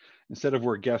admission instead of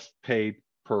where guests paid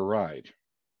per ride.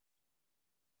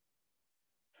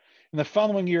 In the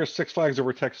following year, Six Flags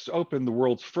Over Texas opened the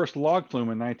world's first log flume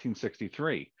in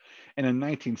 1963. And in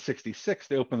 1966,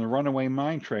 they opened the Runaway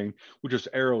Mine Train, which was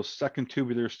Arrow's second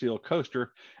tubular steel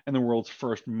coaster and the world's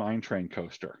first mine train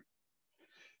coaster.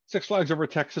 Six Flags Over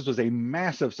Texas was a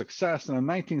massive success, and in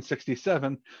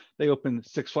 1967, they opened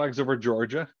Six Flags Over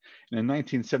Georgia, and in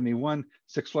 1971,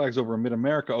 Six Flags Over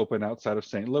Mid-America opened outside of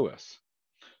St. Louis.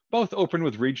 Both opened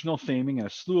with regional theming and a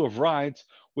slew of rides,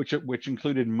 which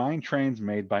included mine trains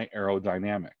made by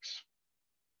Aerodynamics.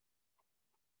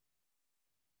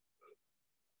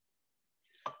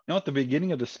 Now, at the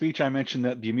beginning of the speech, I mentioned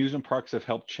that the amusement parks have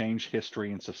helped change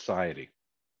history and society.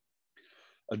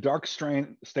 A dark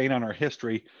stain on our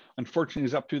history, unfortunately,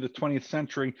 is up through the 20th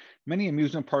century. Many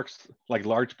amusement parks, like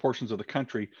large portions of the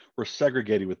country, were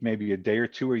segregated with maybe a day or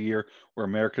two a year where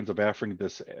Americans of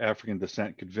African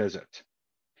descent could visit.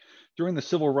 During the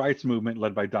civil rights movement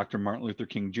led by Dr. Martin Luther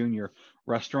King Jr.,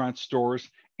 restaurants, stores,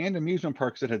 and amusement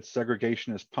parks that had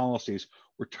segregationist policies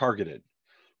were targeted.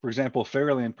 For example,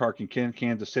 Fairyland Park in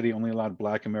Kansas City only allowed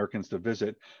Black Americans to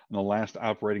visit on the last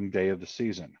operating day of the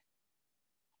season.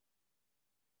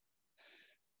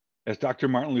 As Dr.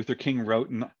 Martin Luther King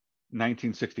wrote in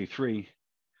 1963,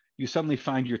 you suddenly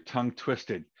find your tongue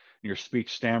twisted and your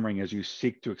speech stammering as you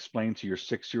seek to explain to your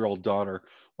 6-year-old daughter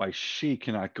why she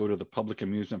cannot go to the public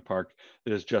amusement park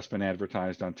that has just been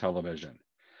advertised on television,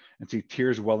 and see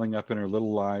tears welling up in her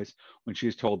little eyes when she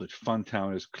is told that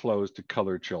Funtown is closed to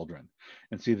colored children,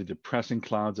 and see the depressing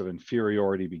clouds of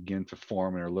inferiority begin to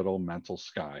form in her little mental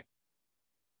sky.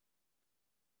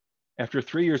 After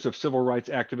 3 years of civil rights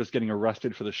activists getting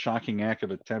arrested for the shocking act of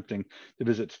attempting to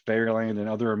visit Fairyland and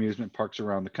other amusement parks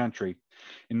around the country,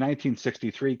 in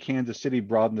 1963, Kansas City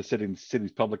broadened the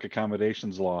city's public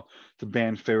accommodations law to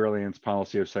ban Fairyland's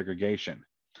policy of segregation.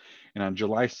 And on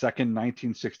July 2nd,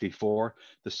 1964,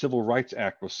 the Civil Rights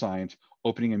Act was signed,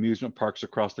 opening amusement parks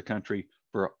across the country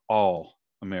for all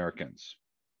Americans.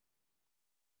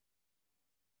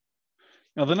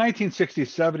 Now, the 1960s,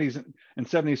 70s, and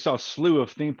 70s saw a slew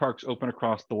of theme parks open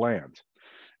across the land.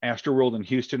 Astroworld in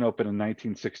Houston opened in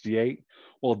 1968,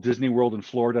 while Disney World in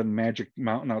Florida and Magic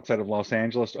Mountain outside of Los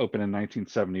Angeles opened in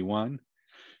 1971.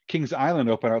 Kings Island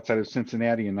opened outside of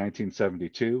Cincinnati in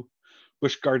 1972.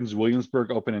 Busch Gardens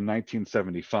Williamsburg opened in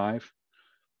 1975.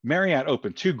 Marriott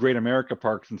opened 2 Great America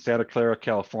parks in Santa Clara,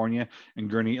 California,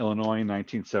 and Gurnee, Illinois in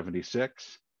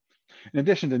 1976. In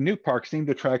addition to new parks, themed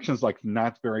attractions like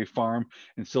Knott's Berry Farm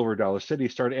and Silver Dollar City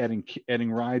started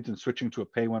adding rides and switching to a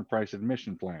pay-one-price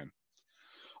admission plan.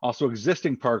 Also,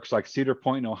 existing parks like Cedar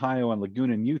Point in Ohio and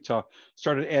Laguna in Utah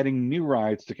started adding new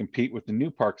rides to compete with the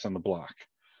new parks on the block.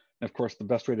 And of course, the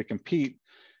best way to compete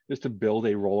is to build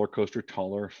a roller coaster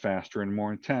taller, faster, and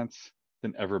more intense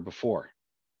than ever before.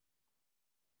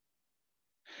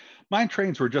 Mine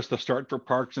trains were just the start for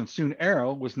parks, and soon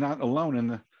Arrow was not alone in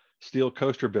the steel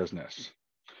coaster business.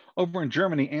 Over in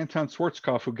Germany, Anton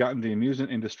Schwarzkopf, who got into the amusement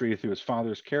industry through his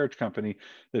father's carriage company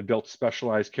that built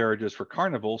specialized carriages for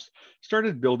carnivals,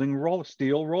 started building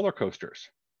steel roller coasters.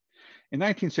 In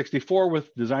 1964,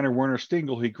 with designer Werner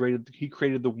Stingel, he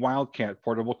created the Wildcat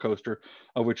portable coaster,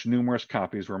 of which numerous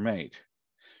copies were made.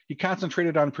 He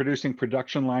concentrated on producing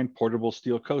production line portable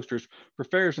steel coasters for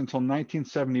fairs until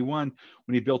 1971,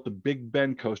 when he built the Big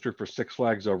Bend coaster for Six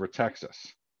Flags Over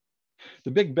Texas.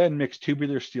 The Big Bend mixed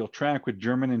tubular steel track with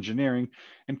German engineering,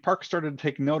 and parks started to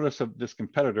take notice of this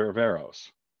competitor of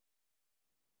Arrow's.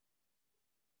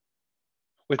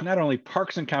 With not only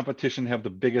parks in competition to have the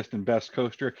biggest and best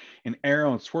coaster, and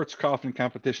Arrow and Schwarzkopf in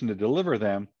competition to deliver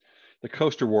them, the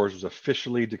Coaster Wars was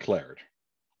officially declared.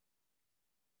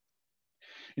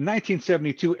 In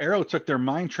 1972, Arrow took their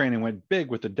mine train and went big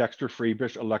with the Dexter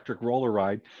Freebish electric roller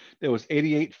ride that was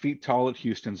 88 feet tall at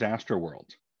Houston's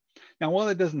Astroworld. Now, while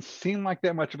that doesn't seem like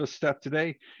that much of a step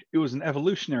today, it was an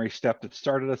evolutionary step that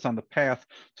started us on the path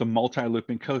to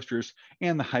multi-looping coasters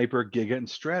and the Hyper, Giga, and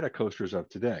Strata coasters of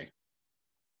today.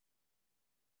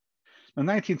 Now,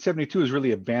 1972 is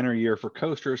really a banner year for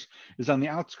coasters, as on the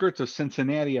outskirts of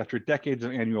Cincinnati, after decades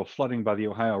of annual flooding by the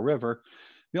Ohio River,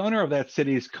 the owner of that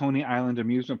city's Coney Island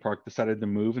amusement park decided to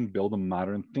move and build a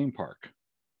modern theme park.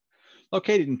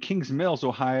 Located in Kings Mills,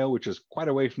 Ohio, which is quite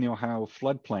away from the Ohio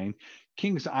floodplain,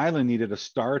 Kings Island needed a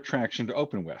star attraction to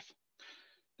open with.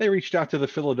 They reached out to the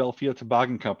Philadelphia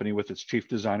Toboggan Company with its chief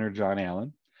designer, John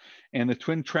Allen, and the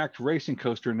twin-tracked racing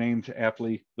coaster named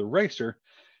aptly the Racer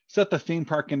set the theme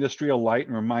park industry alight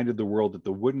and reminded the world that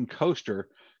the wooden coaster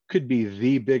could be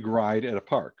the big ride at a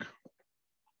park.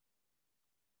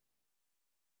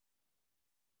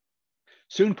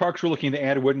 Soon, parks were looking to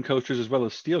add wooden coasters as well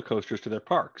as steel coasters to their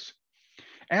parks.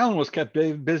 Allen was kept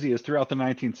busy as throughout the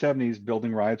 1970s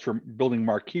building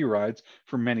marquee rides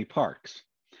for many parks.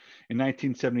 In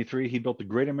 1973, he built the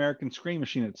Great American Scream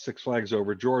Machine at Six Flags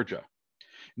Over Georgia.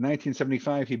 In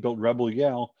 1975, he built Rebel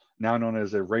Yell, now known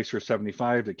as a Racer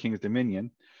 75 at Kings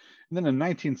Dominion. And then in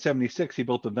 1976, he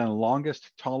built the then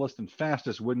longest, tallest, and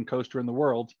fastest wooden coaster in the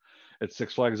world at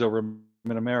Six Flags Over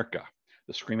Mid-America,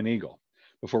 the Screaming Eagle,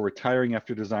 before retiring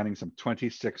after designing some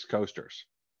 26 coasters.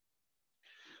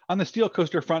 On the steel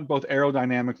coaster front, both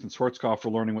Aerodynamics and Schwarzkopf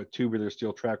were learning what tubular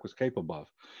steel track was capable of.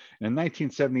 And in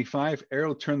 1975,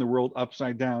 Aero turned the world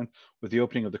upside down with the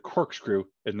opening of the Corkscrew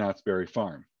at Knott's Berry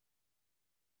Farm.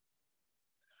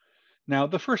 Now,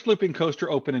 the first looping coaster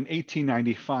opened in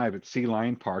 1895 at Sea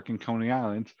Lion Park in Coney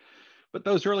Island, but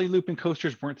those early looping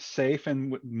coasters weren't safe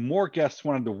and more guests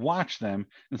wanted to watch them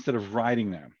instead of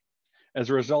riding them. As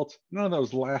a result, none of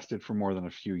those lasted for more than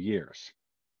a few years.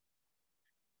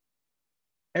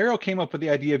 Aero came up with the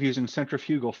idea of using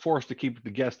centrifugal force to keep the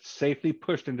guests safely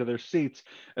pushed into their seats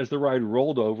as the ride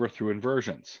rolled over through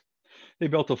inversions. They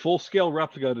built a full-scale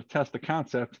replica to test the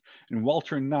concept, and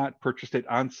Walter Knott purchased it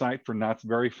on site for Knott's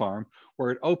Berry Farm,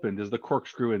 where it opened as the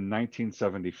Corkscrew in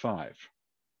 1975.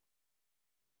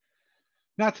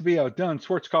 Not to be outdone,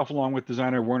 Schwarzkopf, along with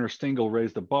designer Werner Stingel,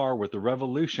 raised the bar with the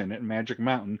Revolution at Magic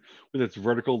Mountain with its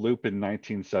vertical loop in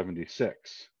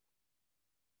 1976.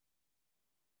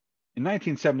 In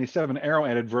 1977, Aero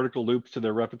added vertical loops to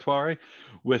their repertoire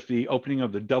with the opening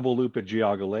of the double loop at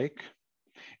Geauga Lake.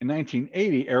 In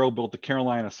 1980, Aero built the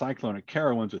Carolina Cyclone at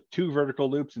Carowinds with 2 vertical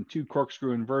loops and 2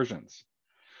 corkscrew inversions.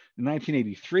 In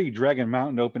 1983, Dragon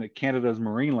Mountain opened at Canada's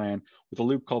Marineland with a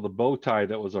loop called the Bow Tie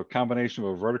that was a combination of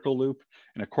a vertical loop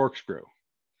and a corkscrew.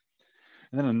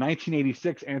 And then in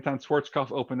 1986, Anton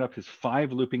Schwarzkopf opened up his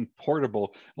 5-looping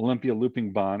portable Olympia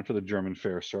looping bond for the German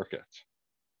Fair Circuit.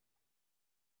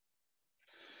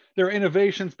 There are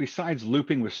innovations besides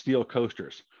looping with steel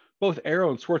coasters. Both Aero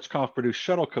and Schwarzkopf produced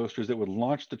shuttle coasters that would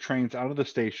launch the trains out of the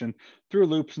station through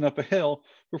loops and up a hill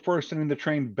before sending the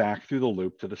train back through the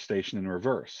loop to the station in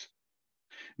reverse.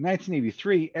 In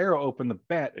 1983, Aero opened the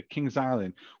Bat at Kings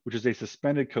Island, which is a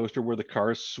suspended coaster where the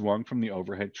cars swung from the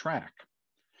overhead track.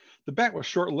 The Bat was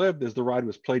short-lived as the ride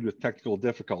was plagued with technical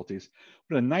difficulties,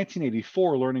 but in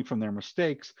 1984, learning from their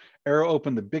mistakes, Aero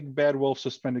opened the Big Bad Wolf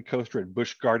suspended coaster at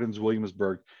Busch Gardens,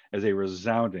 Williamsburg as a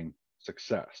resounding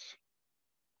success.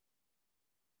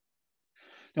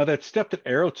 Now, that step that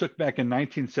Aero took back in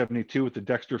 1972 with the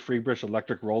Dexter Freebish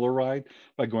electric roller ride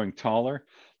by going taller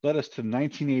led us to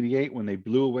 1988 when they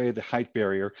blew away the height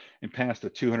barrier and passed the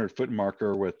 200-foot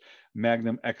marker with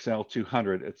Magnum XL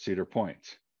 200 at Cedar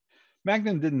Point.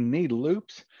 Magnum didn't need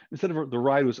loops. Instead of the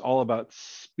ride was all about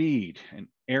speed and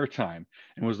airtime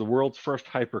and was the world's first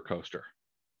hypercoaster.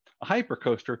 A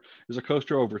hypercoaster is a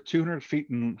coaster over 200 feet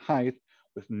in height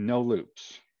with no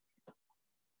loops.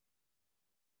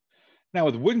 Now,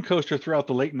 with wooden coasters throughout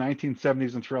the late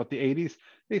 1970s and throughout the 80s,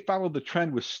 they followed the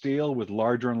trend with steel with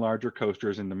larger and larger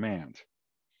coasters in demand.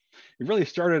 It really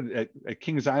started at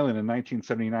Kings Island in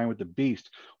 1979 with the Beast,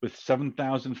 with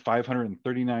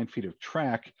 7,539 feet of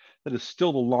track that is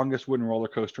still the longest wooden roller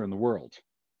coaster in the world.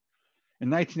 In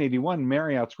 1981,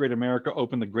 Marriott's Great America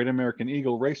opened the Great American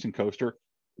Eagle racing coaster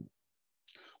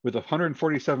with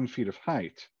 147 feet of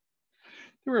height.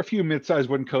 There were a few mid-sized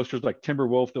wooden coasters like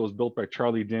Timberwolf that was built by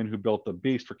Charlie Dinn, who built the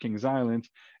Beast for Kings Island,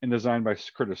 and designed by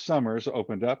Curtis Summers,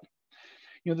 opened up.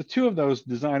 The two of those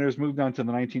designers moved on to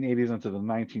the 1980s and to the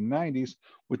 1990s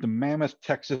with the Mammoth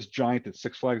Texas Giant at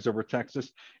Six Flags Over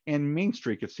Texas and Mean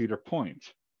Streak at Cedar Point.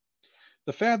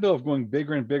 The fad, though, of going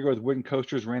bigger and bigger with wooden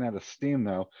coasters ran out of steam,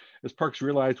 though, as parks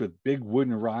realized with big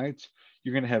wooden rides,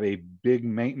 you're going to have a big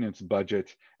maintenance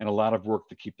budget and a lot of work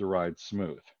to keep the ride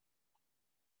smooth.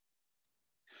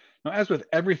 Now, as with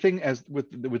everything, as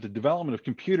with the development of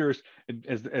computers,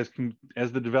 as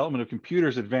the development of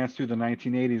computers advanced through the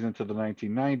 1980s into the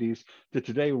 1990s to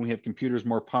today, when we have computers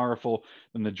more powerful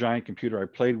than the giant computer I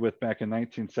played with back in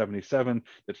 1977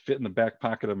 that fit in the back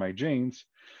pocket of my jeans,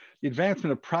 the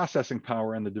advancement of processing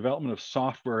power and the development of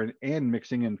software and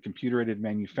mixing and computer-aided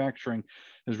manufacturing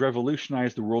has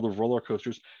revolutionized the world of roller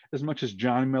coasters as much as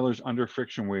John Miller's under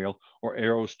friction wheel or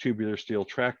Arrow's tubular steel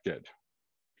track did.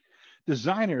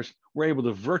 Designers were able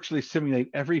to virtually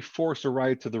simulate every force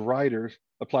applied to the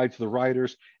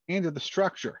riders and to the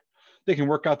structure. They can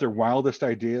work out their wildest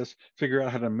ideas, figure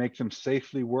out how to make them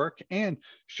safely work, and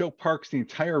show parks the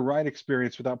entire ride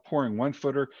experience without pouring one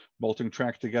footer, bolting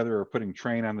track together, or putting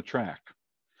train on the track.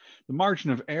 The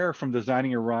margin of error from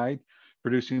designing a ride,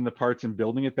 producing the parts and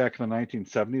building it back in the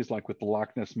 1970s, like with the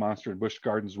Loch Ness Monster at Busch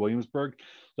Gardens, Williamsburg,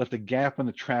 left a gap in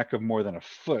the track of more than a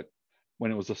foot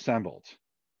when it was assembled.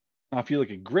 Now, if you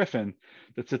look at Griffin,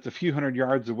 that sits a few hundred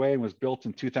yards away and was built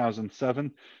in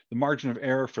 2007, the margin of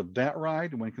error for that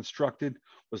ride when constructed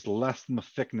was less than the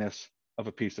thickness of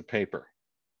a piece of paper.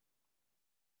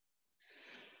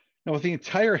 Now, with the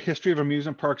entire history of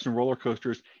amusement parks and roller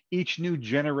coasters, each new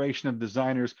generation of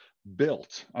designers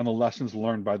built on the lessons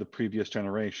learned by the previous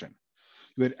generation.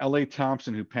 You had L.A.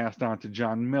 Thompson, who passed on to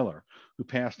John Miller, who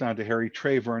passed on to Harry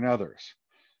Traver and others.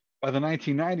 By the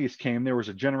 1990s came, there was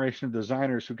a generation of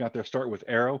designers who got their start with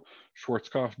Arrow,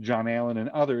 Schwarzkopf, John Allen, and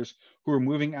others who were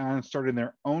moving on and starting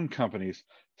their own companies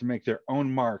to make their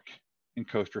own mark in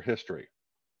coaster history.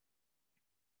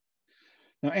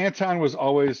 Now, Anton was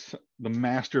always the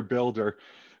master builder,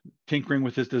 tinkering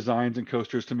with his designs and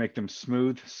coasters to make them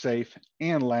smooth, safe,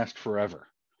 and last forever.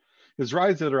 His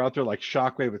rides that are out there like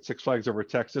Shockwave at Six Flags Over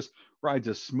Texas rides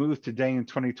as smooth today in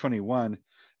 2021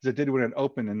 as it did when it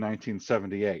opened in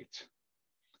 1978.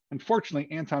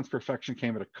 Unfortunately, Anton's perfection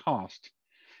came at a cost,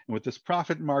 and with his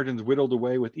profit margins whittled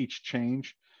away with each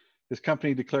change, his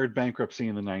company declared bankruptcy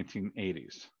in the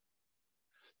 1980s.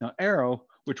 Now, Arrow,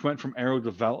 which went from Aero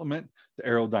Development to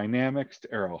Aerodynamics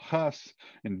to Aero Hus,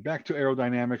 and back to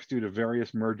Aerodynamics due to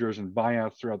various mergers and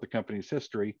buyouts throughout the company's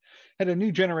history, had a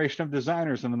new generation of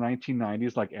designers in the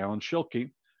 1990s like Alan Schilke.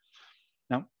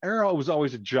 Now, Arrow was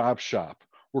always a job shop,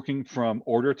 working from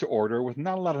order to order with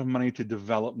not a lot of money to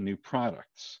develop new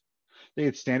products. They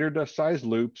had standard sized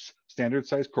loops, standard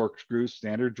sized corkscrews,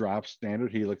 standard drops,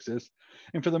 standard helixes,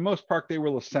 and for the most part, they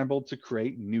were assembled to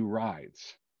create new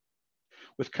rides.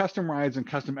 With custom rides and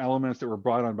custom elements that were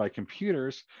brought on by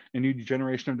computers, a new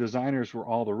generation of designers were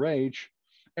all the rage.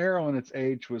 Arrow in its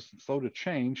age was slow to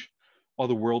change, while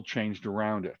the world changed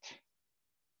around it.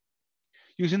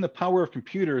 Using the power of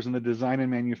computers in the design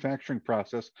and manufacturing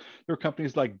process, there were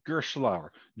companies like Gerstlauer,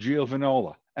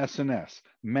 Giovanola, S&S,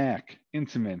 Mack,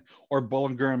 Intamin, or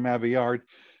Bollinger and Mabillard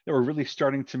that were really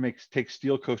starting to take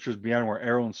steel coasters beyond where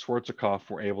Arrow and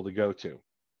Schwarzkopf were able to go to.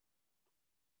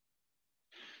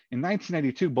 In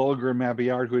 1992, Bollinger and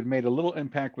Mabillard, who had made a little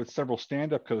impact with several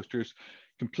stand-up coasters,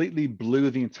 completely blew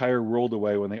the entire world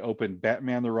away when they opened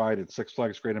Batman the Ride at Six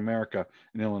Flags Great America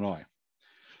in Illinois.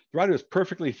 The ride was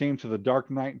perfectly themed to the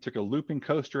Dark Knight and took a looping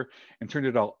coaster and turned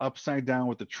it all upside down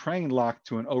with the train locked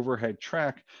to an overhead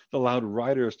track that allowed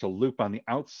riders to loop on the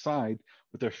outside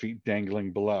with their feet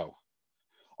dangling below.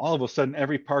 All of a sudden,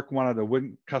 every park wanted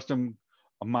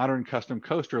a modern custom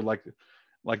coaster like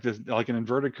an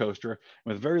inverted coaster,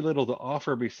 with very little to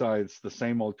offer besides the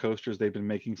same old coasters they've been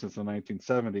making since the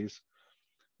 1970s.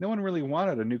 No one really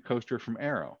wanted a new coaster from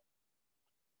Arrow.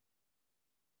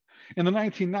 In the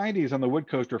 1990s, on the wood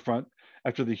coaster front,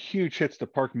 after the huge hits to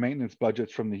park maintenance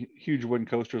budgets from the huge wooden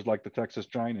coasters like the Texas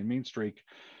Giant and Mean Streak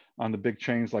on the big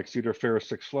chains like Cedar Fair or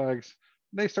Six Flags,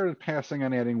 they started passing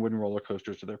on adding wooden roller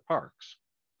coasters to their parks.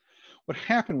 What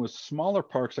happened was smaller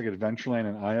parks like Adventureland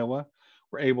in Iowa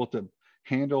were able to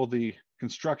handle the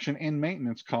construction and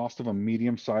maintenance cost of a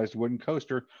medium-sized wooden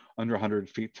coaster under 100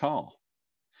 feet tall.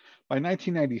 By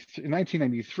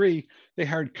 1993, they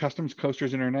hired Customs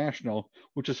Coasters International,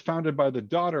 which was founded by the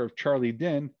daughter of Charlie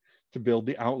Din, to build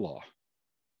the Outlaw.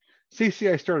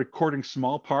 CCI started courting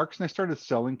small parks and they started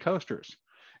selling coasters.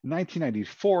 In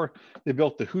 1994, they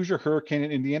built the Hoosier Hurricane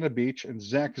in Indiana Beach and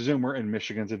Zach Zoomer in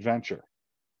Michigan's Adventure.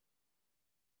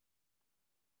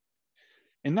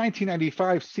 In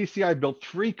 1995, CCI built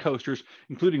 3 coasters,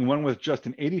 including one with just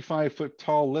an 85-foot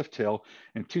tall lift hill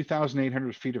and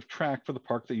 2,800 feet of track for the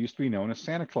park that used to be known as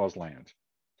Santa Claus Land.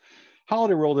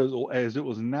 Holiday World, as it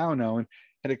was now known,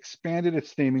 had expanded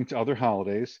its theming to other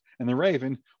holidays, and the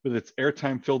Raven, with its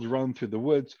airtime-filled run through the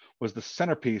woods, was the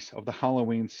centerpiece of the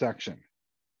Halloween section.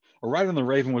 A ride on the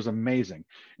Raven was amazing.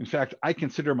 In fact, I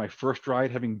consider my first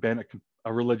ride having been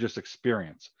a religious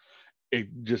experience. It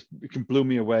blew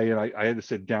me away, and I had to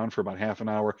sit down for about half an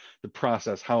hour to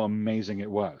process how amazing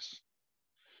it was.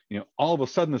 All of a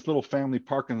sudden, this little family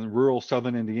park in rural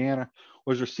southern Indiana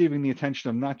was receiving the attention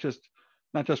of not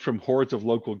just from hordes of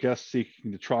local guests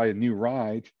seeking to try a new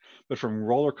ride, but from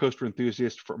roller coaster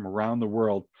enthusiasts from around the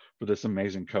world for this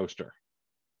amazing coaster.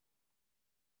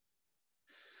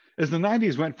 As the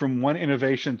 90s went from one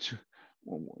innovation to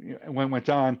when it went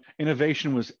on,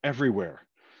 innovation was everywhere.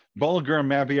 Bollinger and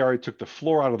Mabiari took the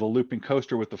floor out of the looping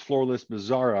coaster with the floorless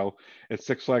Bizarro at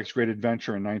Six Flags Great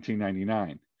Adventure in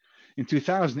 1999. In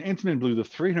 2000, Intamin blew the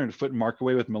 300-foot mark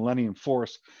away with Millennium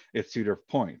Force at Cedar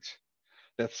Point.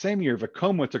 That same year,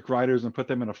 Vekoma took riders and put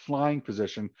them in a flying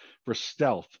position for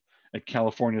Stealth at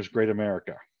California's Great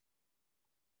America.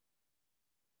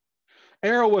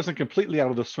 Arrow wasn't completely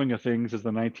out of the swing of things as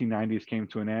the 1990s came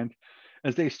to an end,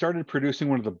 as they started producing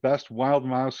one of the best wild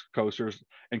mouse coasters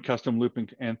and custom looping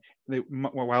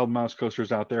wild mouse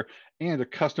coasters out there, and a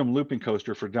custom looping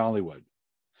coaster for Dollywood.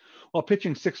 While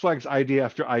pitching Six Flags idea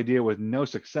after idea with no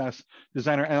success,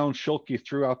 designer Alan Schulke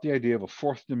threw out the idea of a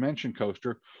fourth dimension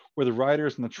coaster where the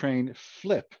riders and the train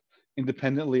flip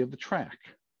independently of the track.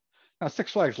 Now,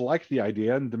 Six Flags liked the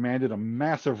idea and demanded a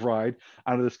massive ride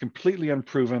out of this completely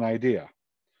unproven idea.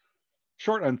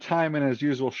 Short on time and as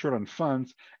usual short on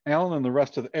funds, Alan and the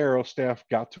rest of the Arrow staff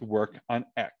got to work on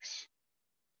X.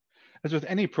 As with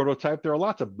any prototype, there are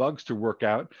lots of bugs to work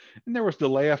out, and there was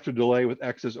delay after delay with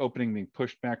X's opening being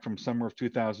pushed back from summer of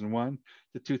 2001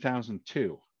 to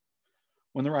 2002.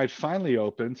 When the ride finally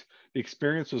opened, the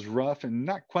experience was rough and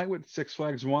not quite what Six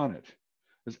Flags wanted.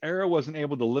 As Arrow wasn't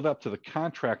able to live up to the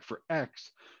contract for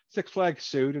X, Six Flags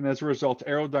sued, and as a result,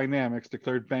 Aerodynamics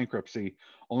declared bankruptcy,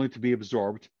 only to be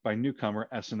absorbed by newcomer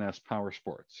S&S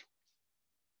Powersports.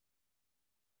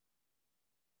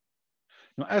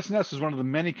 Now, S&S is one of the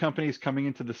many companies coming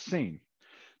into the scene.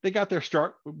 They got their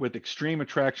start with extreme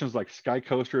attractions like sky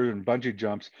coasters and bungee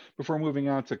jumps before moving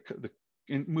into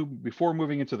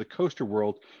the coaster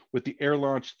world with the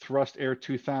air-launched Thrust Air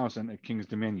 2000 at King's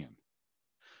Dominion.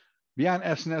 Beyond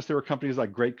S&S, there were companies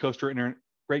like Great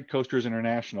Coasters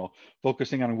International,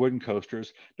 focusing on wooden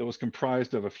coasters that was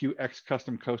comprised of a few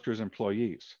ex-Custom Coasters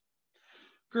employees.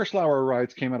 Gerstlauer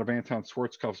Rides came out of Anton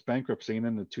Schwarzkopf's bankruptcy, and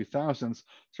in the 2000s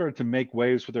started to make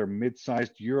waves with their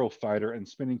mid-sized Eurofighter and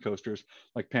spinning coasters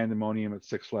like Pandemonium at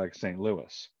Six Flags St.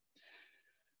 Louis.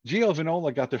 Gio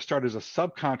Vinola got their start as a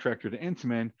subcontractor to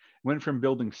Intamin and went from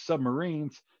building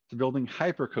submarines to building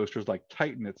hypercoasters like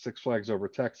Titan at Six Flags Over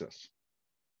Texas.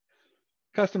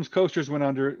 Customs Coasters went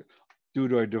under due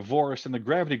to a divorce, and the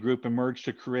Gravity Group emerged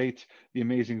to create the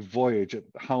amazing Voyage at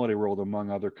Holiday World, among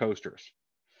other coasters.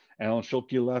 Alan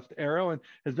Schulke left Arrow and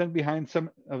has been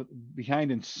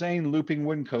behind insane looping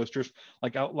wooden coasters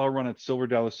like Outlaw Run at Silver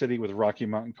Dollar City with Rocky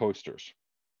Mountain Coasters.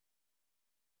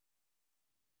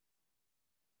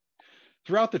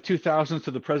 Throughout the 2000s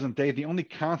to the present day, the only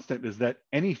constant is that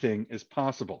anything is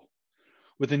possible.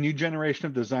 With a new generation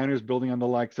of designers building on the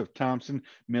likes of Thompson,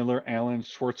 Miller, Allen,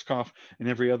 Schwarzkopf, and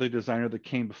every other designer that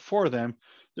came before them,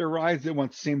 there are rides that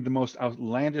once seemed the most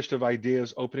outlandish of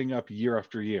ideas opening up year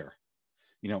after year.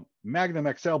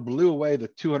 Magnum XL blew away the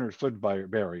 200-foot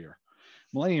barrier.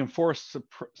 Millennium Force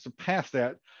surpassed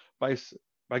that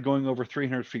by going over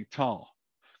 300 feet tall.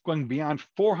 Going beyond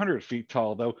 400 feet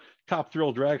tall, though, Top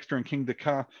Thrill Dragster and King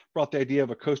Dakar brought the idea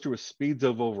of a coaster with speeds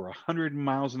of over 100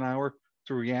 miles an hour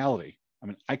to reality.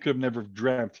 I could have never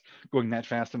dreamt going that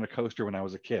fast on a coaster when I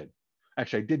was a kid.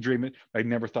 Actually, I did dream it, but I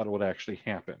never thought it would actually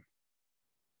happen.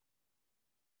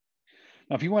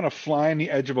 Now, if you want to fly on the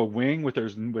edge of a wing with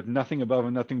nothing above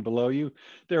and nothing below you,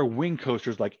 there are wing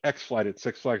coasters like X-Flight at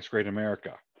Six Flags Great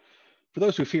America. For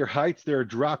those who fear heights, there are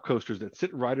drop coasters that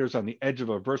sit riders on the edge of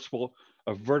a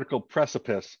vertical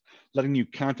precipice, letting you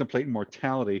contemplate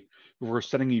mortality before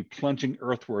sending you plunging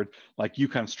earthward like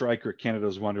Yukon Striker at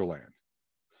Canada's Wonderland.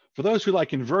 For those who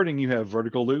like inverting, you have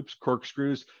vertical loops,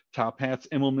 corkscrews, top hats,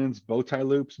 Immelmans, bow tie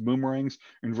loops, boomerangs,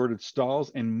 inverted stalls,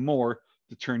 and more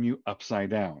to turn you upside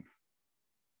down.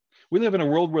 We live in a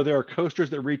world where there are coasters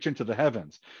that reach into the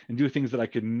heavens and do things that I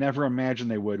could never imagine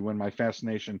they would when my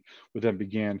fascination with them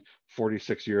began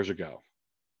 46 years ago.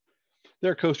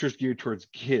 There are coasters geared towards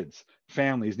kids,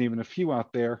 families, and even a few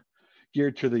out there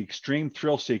geared to the extreme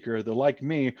thrill seeker that, like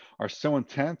me, are so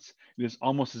intense it is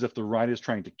almost as if the ride is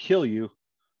trying to kill you,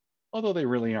 although they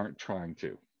really aren't trying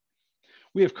to.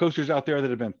 We have coasters out there that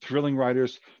have been thrilling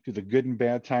riders through the good and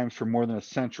bad times for more than a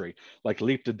century, like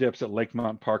Leap to Dips at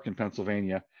Lakemont Park in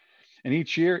Pennsylvania. And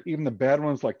each year, even the bad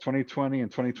ones like 2020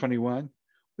 and 2021,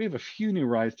 we have a few new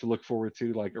rides to look forward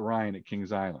to, like Orion at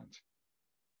Kings Island.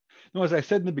 Now, as I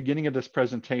said in the beginning of this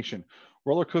presentation,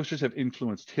 roller coasters have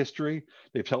influenced history,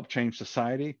 they've helped change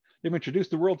society, they've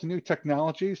introduced the world to new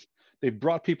technologies, they've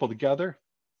brought people together,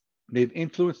 they've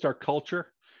influenced our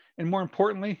culture, and more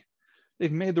importantly,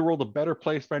 they've made the world a better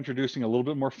place by introducing a little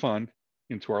bit more fun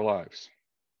into our lives.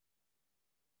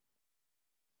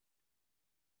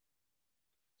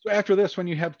 So after this, when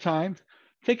you have time,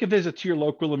 take a visit to your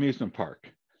local amusement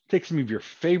park. Take some of your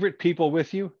favorite people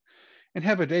with you and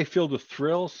have a day filled with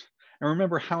thrills. And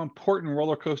remember how important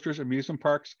roller coasters, amusement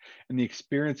parks, and the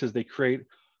experiences they create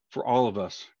for all of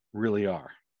us really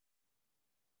are.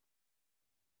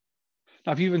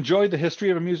 Now, if you've enjoyed the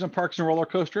history of amusement parks and roller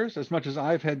coasters as much as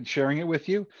I've had sharing it with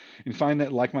you, and find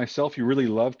that, like myself, you really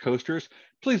love coasters,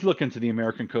 please look into the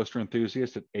American Coaster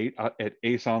Enthusiast at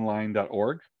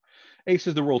aceonline.org. ACE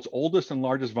is the world's oldest and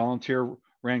largest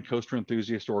volunteer-ran coaster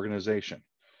enthusiast organization.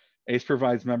 ACE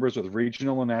provides members with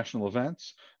regional and national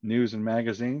events, news and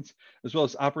magazines, as well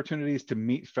as opportunities to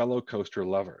meet fellow coaster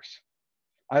lovers.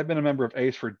 I've been a member of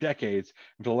ACE for decades,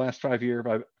 and for the last 5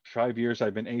 years,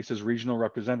 I've been ACE's regional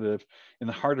representative in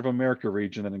the Heart of America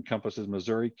region that encompasses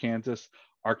Missouri, Kansas,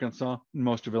 Arkansas, and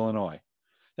most of Illinois.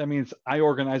 That means I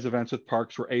organize events with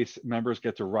parks where ACE members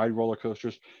get to ride roller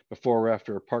coasters before or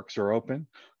after parks are open,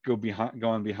 go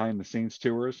on behind the scenes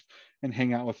tours, and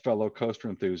hang out with fellow coaster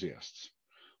enthusiasts.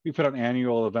 We put on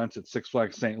annual events at Six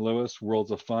Flags St. Louis,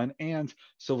 Worlds of Fun, and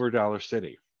Silver Dollar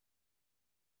City.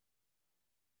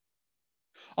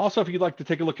 Also, if you'd like to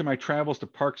take a look at my travels to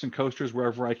parks and coasters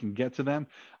wherever I can get to them,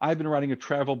 I've been writing a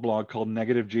travel blog called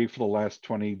Negative G for the last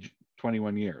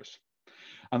 21 years.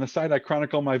 On the site, I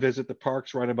chronicle my visit to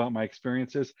parks, write about my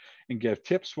experiences, and give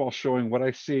tips while showing what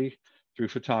I see through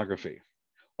photography.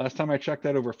 Last time I checked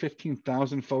out, over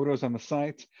 15,000 photos on the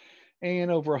site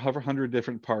and over 100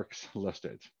 different parks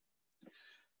listed.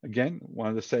 Again,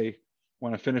 want to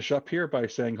finish up here by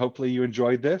saying hopefully you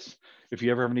enjoyed this. If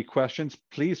you ever have any questions,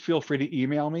 please feel free to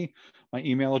email me. My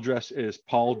email address is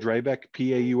pauldrabek,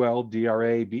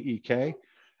 PAULDRABEK,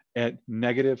 at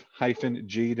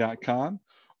negative-g.com.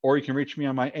 Or you can reach me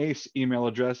on my ACE email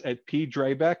address at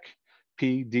pdrabek,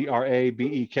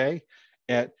 PDRABEK,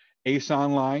 at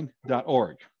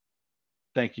aceonline.org.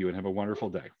 Thank you and have a wonderful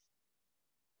day.